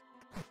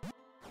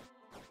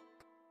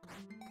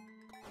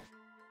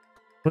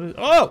 What is,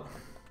 oh!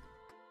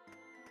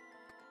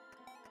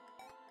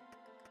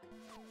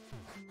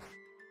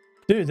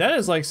 Dude, that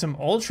is like some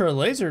ultra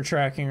laser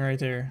tracking right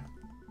there.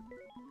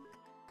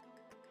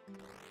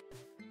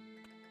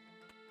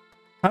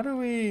 How do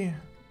we...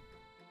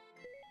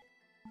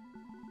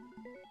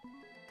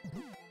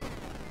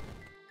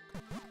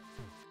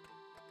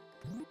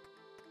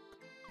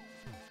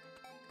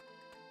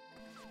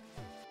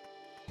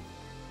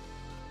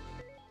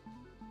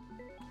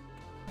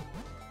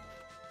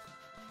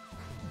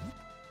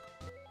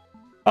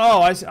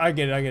 Oh, I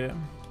get it, I get it.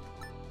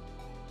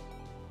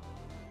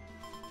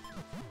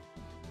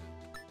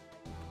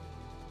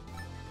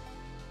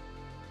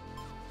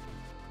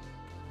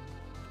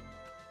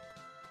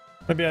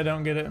 Maybe I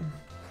don't get it.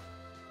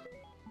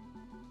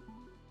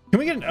 Can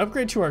we get an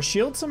upgrade to our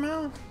shield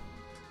somehow?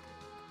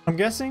 I'm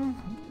guessing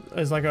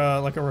as like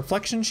a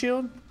reflection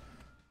shield.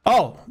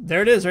 Oh,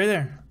 there it is right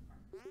there.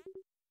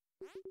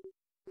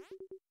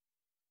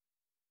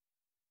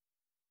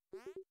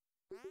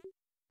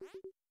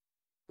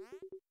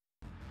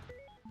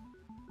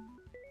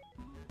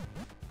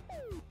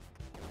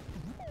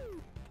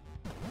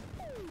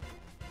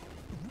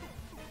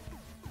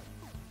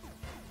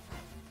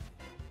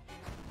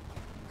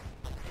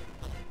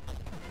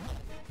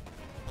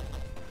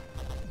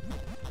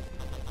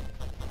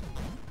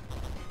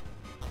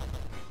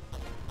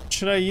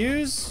 Should I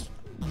use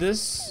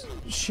this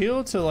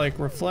shield to like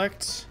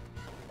reflect?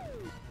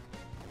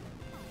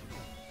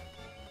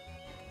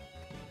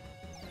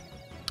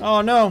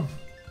 Oh no.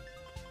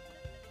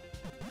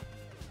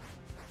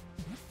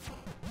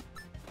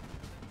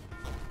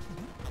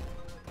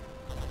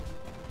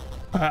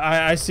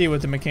 I see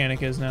what the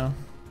mechanic is now.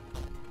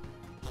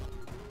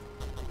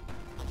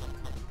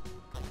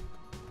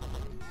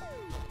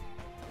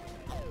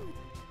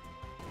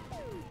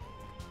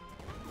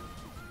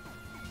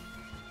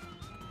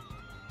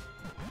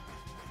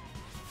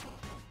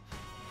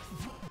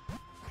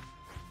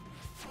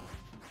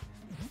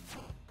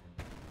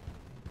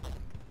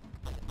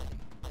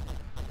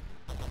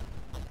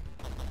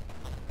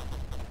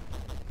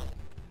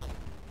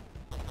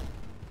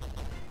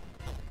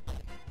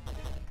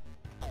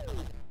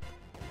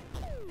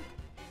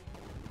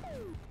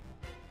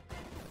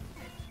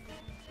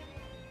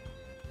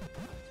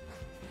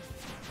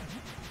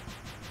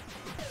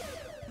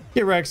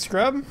 Get wrecked,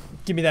 scrub.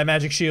 Give me that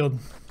magic shield.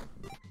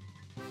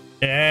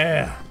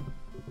 Yeah.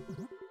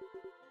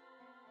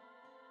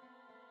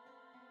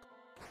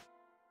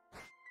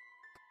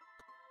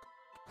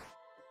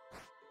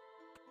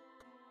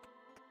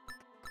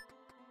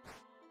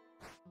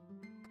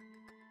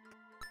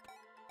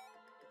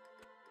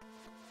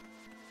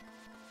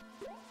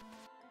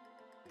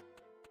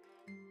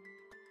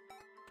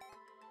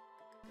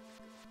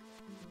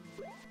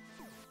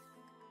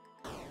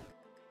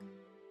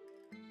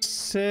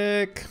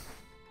 Sick.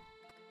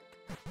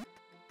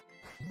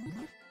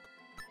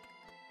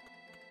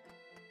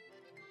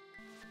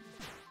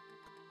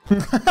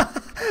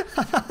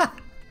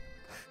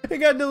 It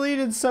got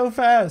deleted so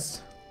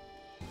fast.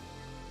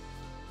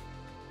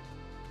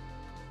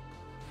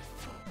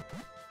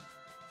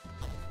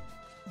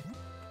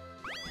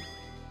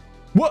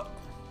 What?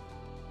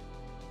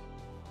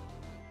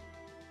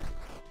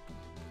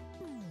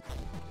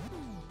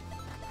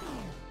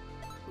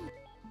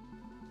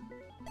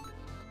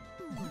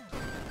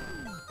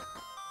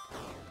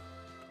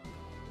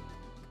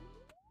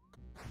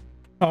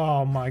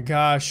 Oh my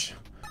gosh.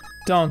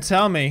 Don't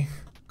tell me.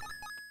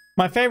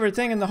 My favorite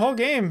thing in the whole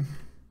game.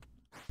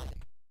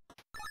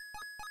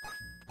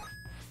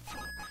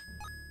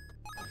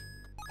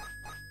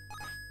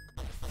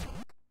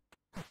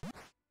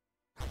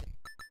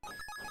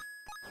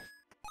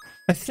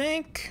 I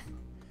think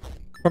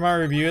for my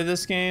review of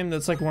this game,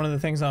 that's like one of the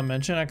things I'll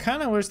mention. I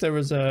kind of wish there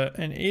was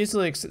an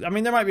easily, I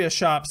mean, there might be a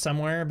shop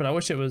somewhere, but I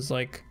wish it was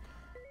like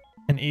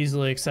an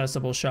easily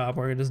accessible shop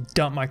where I could just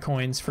dump my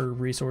coins for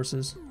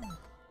resources.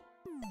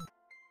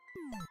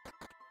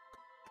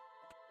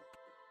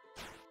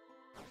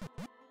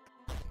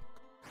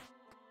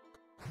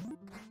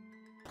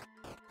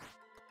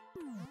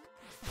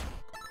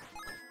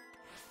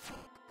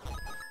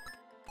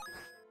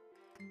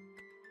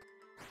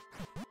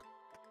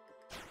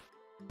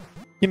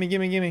 Gimme,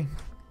 gimme, gimme.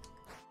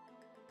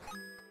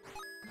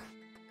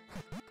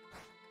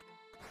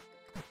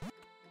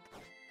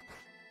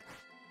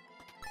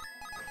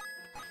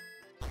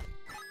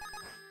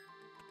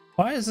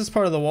 Why is this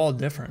part of the wall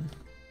different?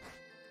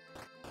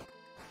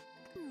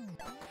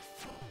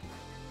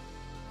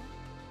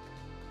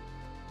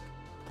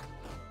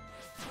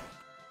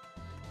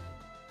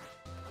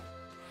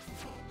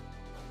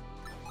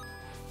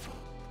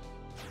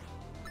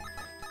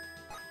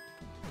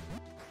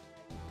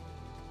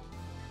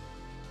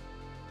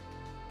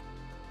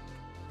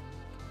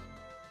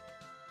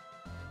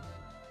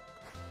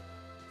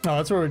 Oh,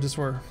 that's where we just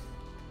were.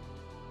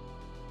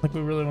 Like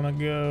we really want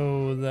to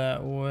go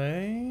that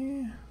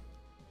way.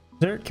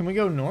 There, can we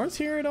go north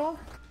here at all?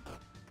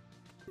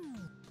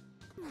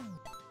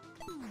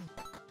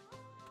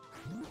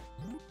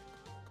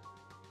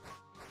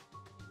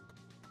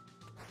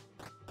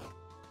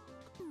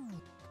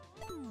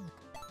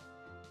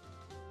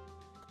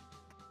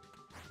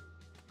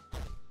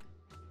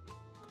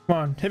 Come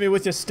on, hit me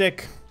with your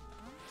stick.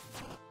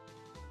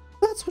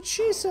 That's what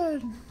she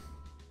said.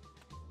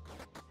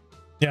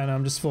 Yeah, no,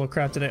 I'm just full of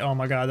crap today. Oh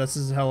my god, this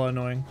is hella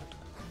annoying.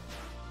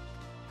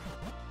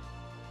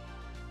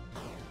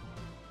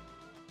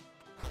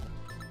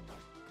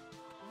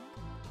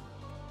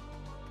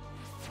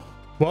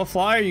 Well,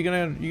 Fly, are you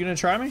gonna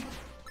try me?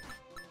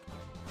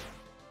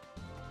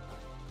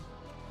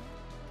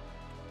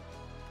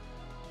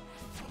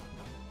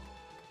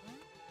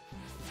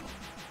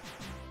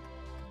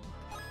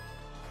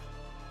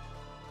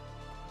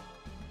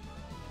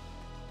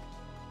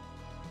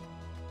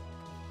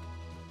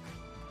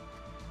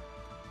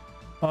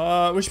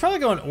 We should probably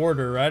go in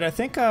order, right? I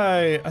think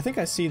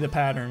I see the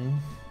pattern.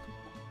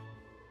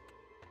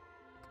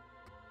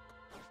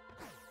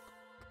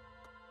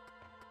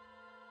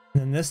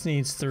 And this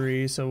needs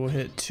 3, so we'll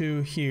hit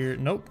 2 here.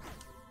 Nope.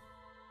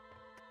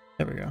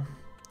 There we go.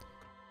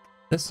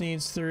 This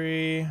needs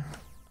 3.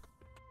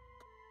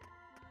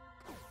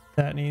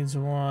 That needs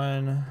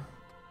 1.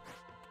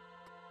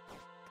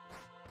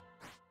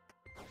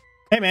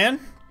 Hey, man.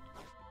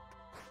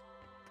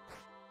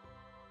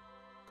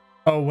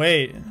 Oh,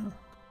 wait.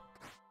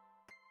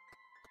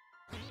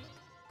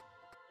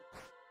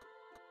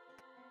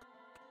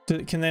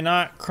 Can they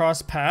not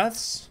cross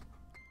paths?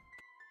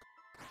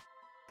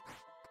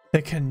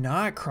 They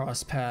cannot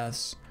cross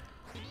paths.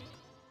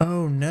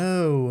 Oh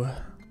no.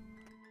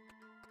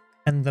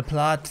 And the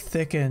plot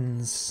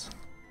thickens.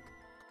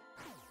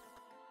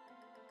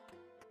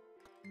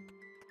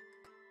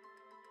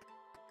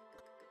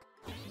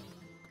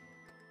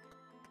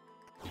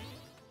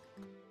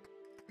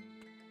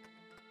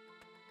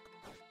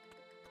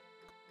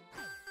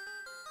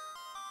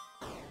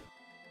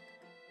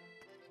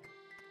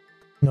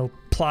 No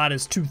plot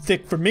is too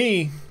thick for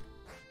me.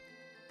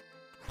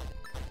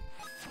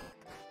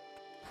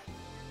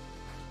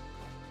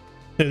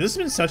 Dude, this has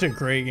been such a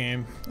great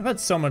game. I've had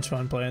so much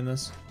fun playing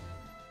this.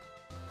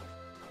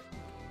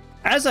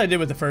 As I did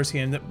with the first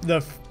game,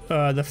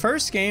 the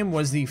first game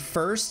was the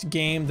first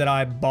game that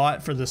I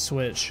bought for the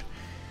Switch.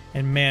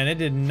 And man, it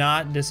did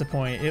not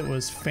disappoint. It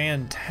was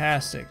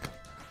fantastic.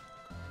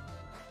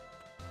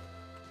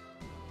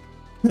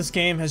 This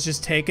game has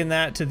just taken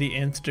that to the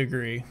nth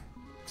degree.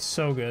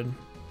 So good.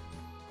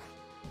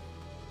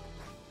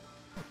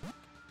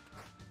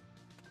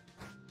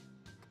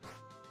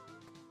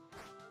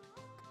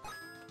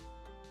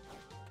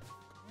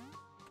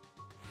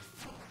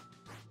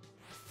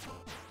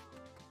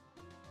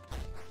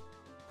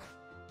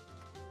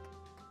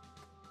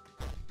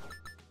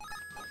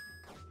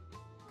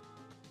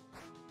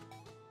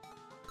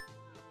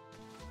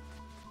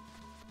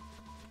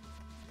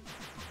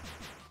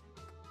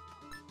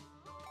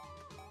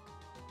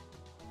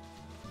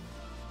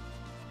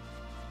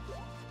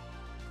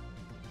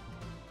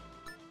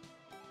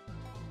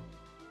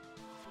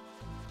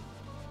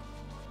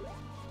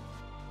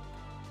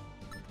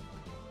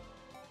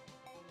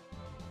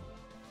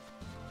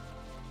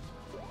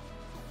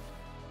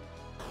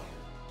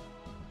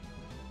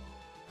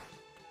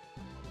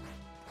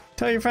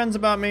 Tell your friends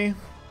about me.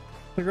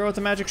 The girl with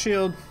the magic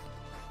shield.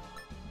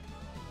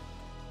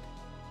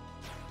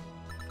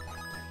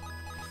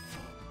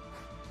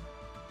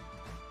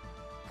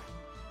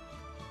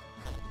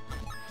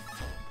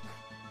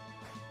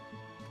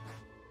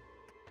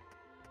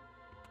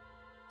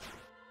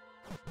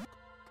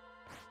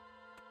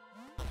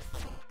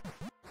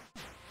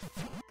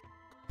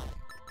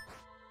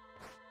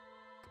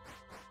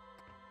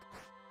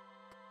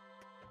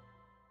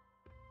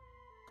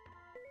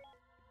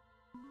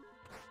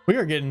 We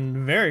are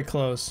getting very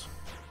close.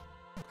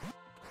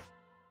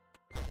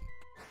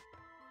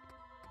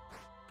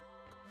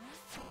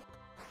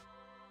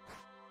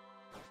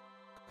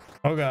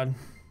 Oh God.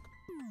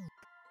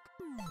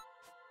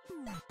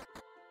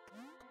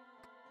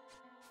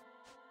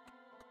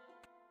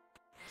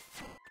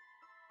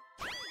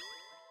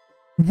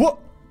 What?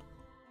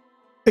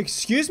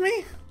 Excuse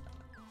me?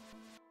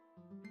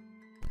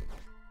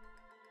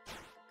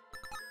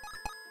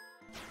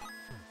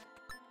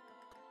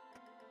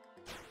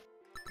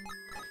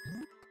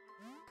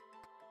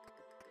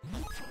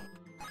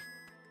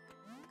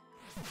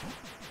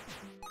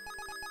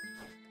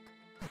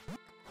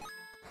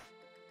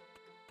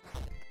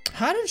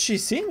 How did she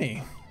see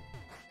me?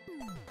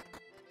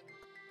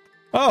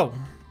 Oh.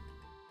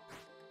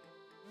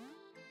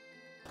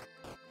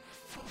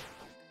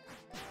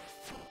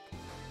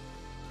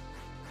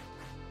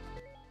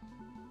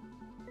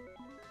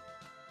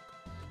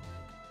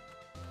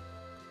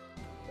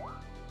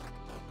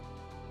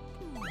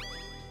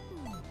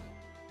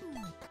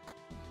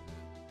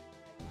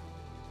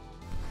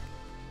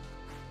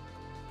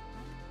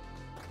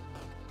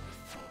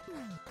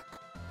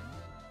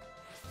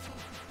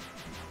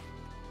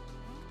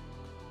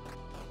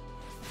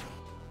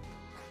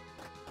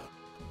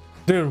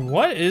 Dude,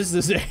 what is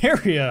this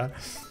area?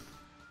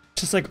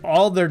 Just like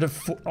all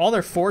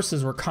their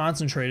forces were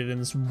concentrated in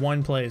this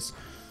one place.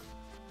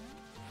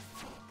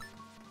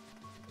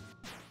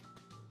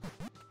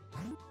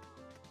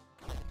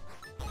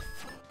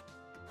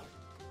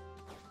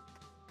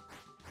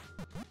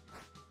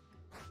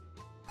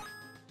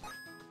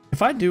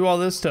 If I do all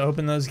this to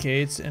open those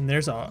gates and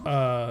there's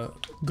a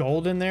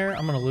gold in there,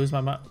 I'm gonna lose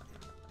my mind.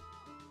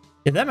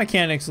 Yeah, that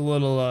mechanic's a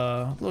little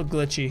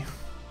glitchy.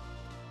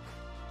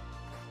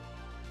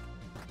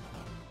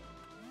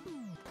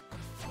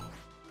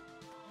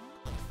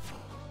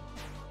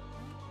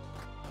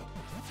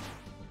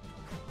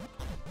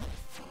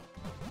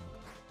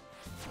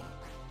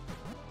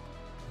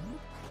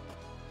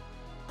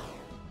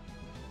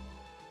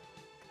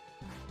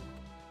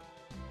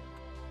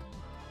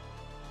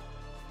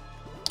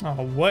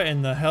 Oh, what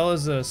in the hell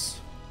is this?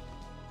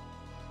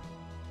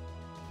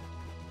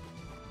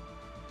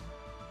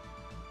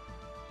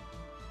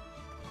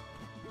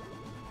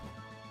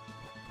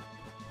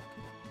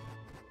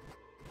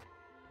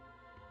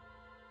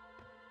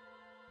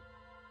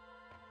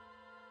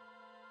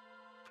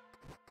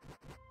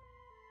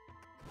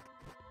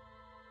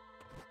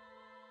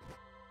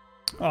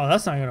 Oh,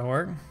 that's not gonna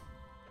work.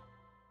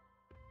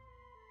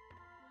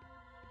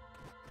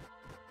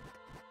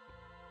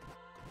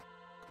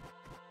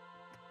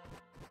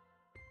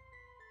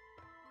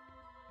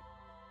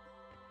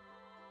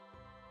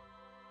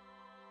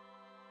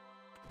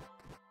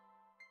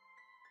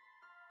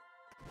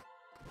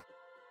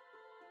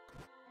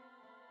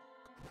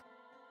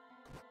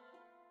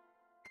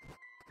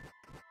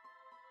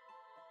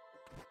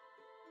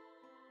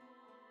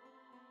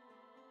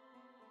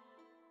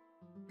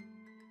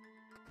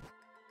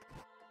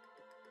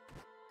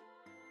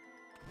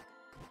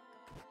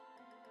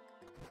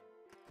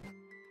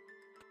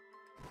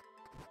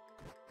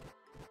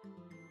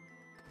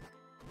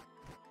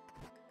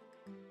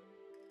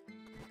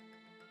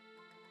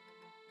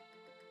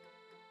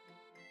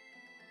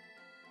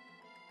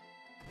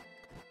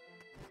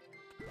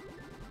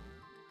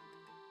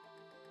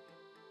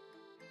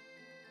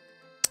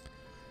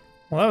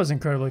 Well, that was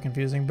incredibly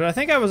confusing, but I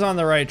think I was on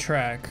the right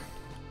track.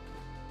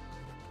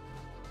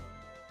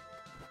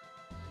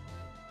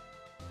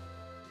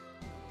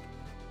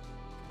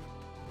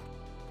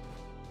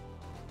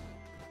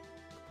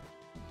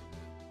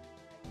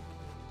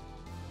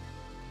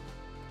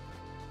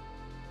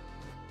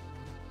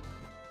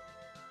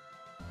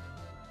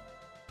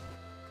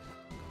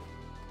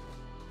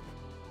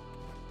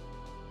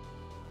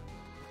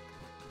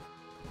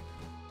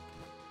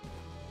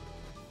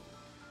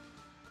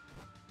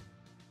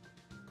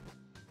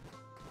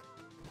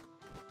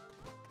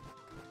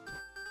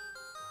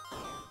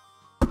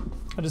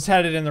 I just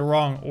had it in the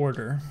wrong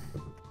order.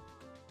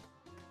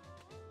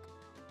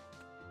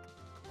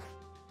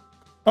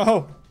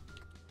 Oh.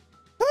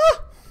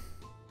 Ah!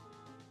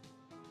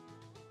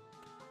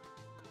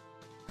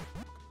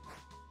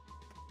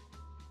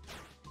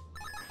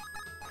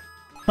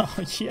 Oh,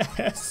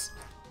 yes.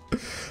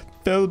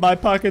 Fill my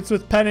pockets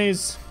with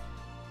pennies.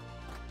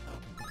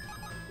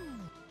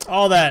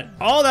 All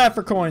that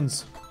for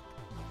coins.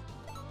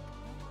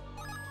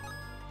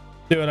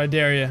 Do it, I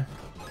dare you.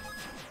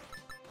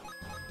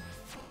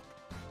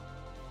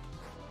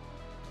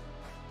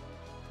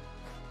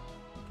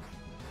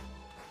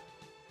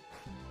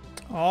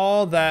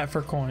 All that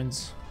for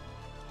coins.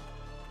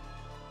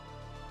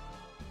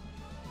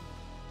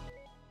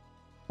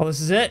 Well,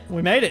 this is it.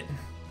 We made it.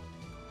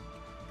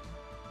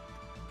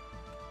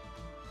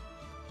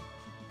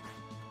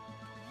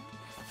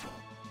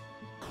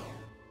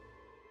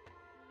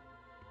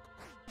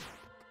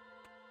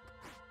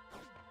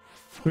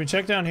 Can we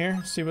check down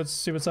here? See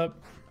what's up?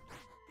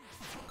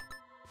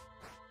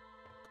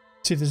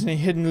 See if there's any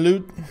hidden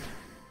loot.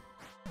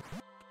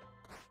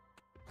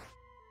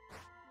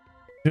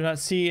 Do not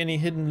see any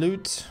hidden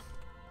loot.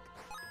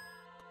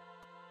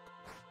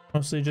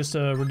 Mostly just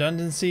a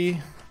redundancy.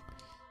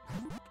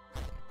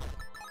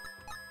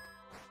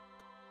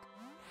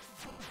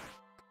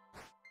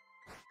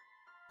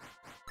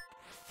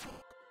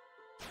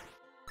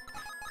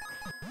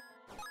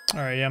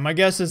 Alright, yeah, my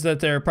guess is that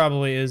there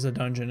probably is a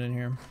dungeon in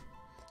here.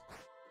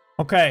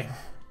 Okay.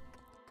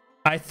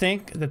 I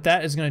think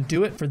that is going to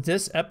do it for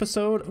this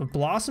episode of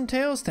Blossom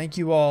Tales. Thank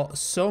you all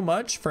so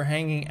much for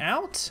hanging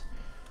out.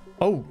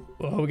 Oh,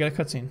 we got a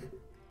cutscene.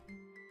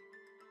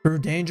 Through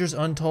dangers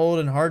untold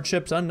and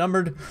hardships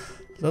unnumbered,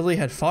 Lily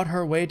had fought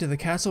her way to the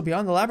castle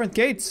beyond the labyrinth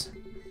gates.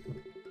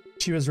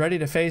 She was ready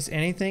to face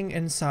anything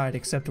inside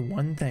except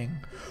one thing.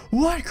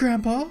 What,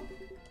 Grandpa?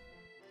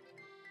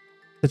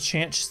 The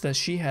chance that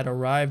she had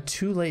arrived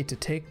too late to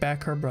take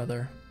back her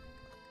brother.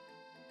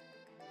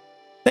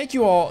 Thank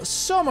you all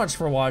so much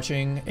for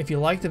watching. If you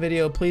liked the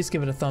video, please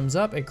give it a thumbs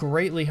up. It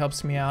greatly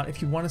helps me out.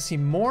 If you want to see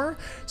more,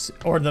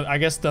 or I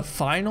guess the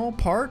final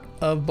part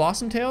of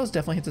Blossom Tales,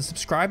 definitely hit the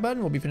subscribe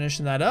button. We'll be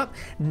finishing that up.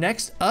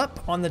 Next up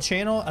on the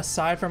channel,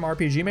 aside from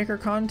RPG Maker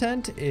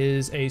content,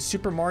 is a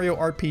Super Mario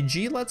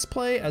RPG Let's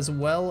Play, as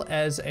well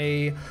as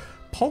a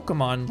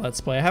Pokemon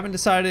Let's Play. I haven't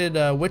decided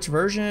which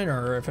version,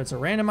 or if it's a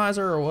randomizer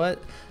or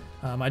what.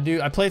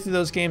 I play through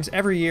those games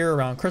every year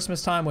around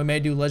Christmas time. We may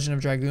do Legend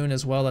of Dragoon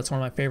as well. That's one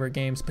of my favorite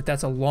games, but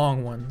that's a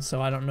long one,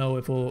 so I don't know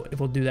if we'll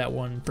do that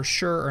one for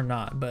sure or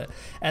not. But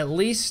at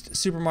least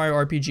Super Mario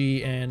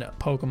RPG and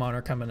Pokemon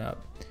are coming up.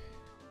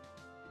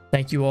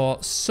 Thank you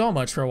all so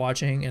much for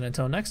watching, and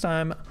until next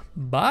time,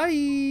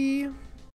 bye.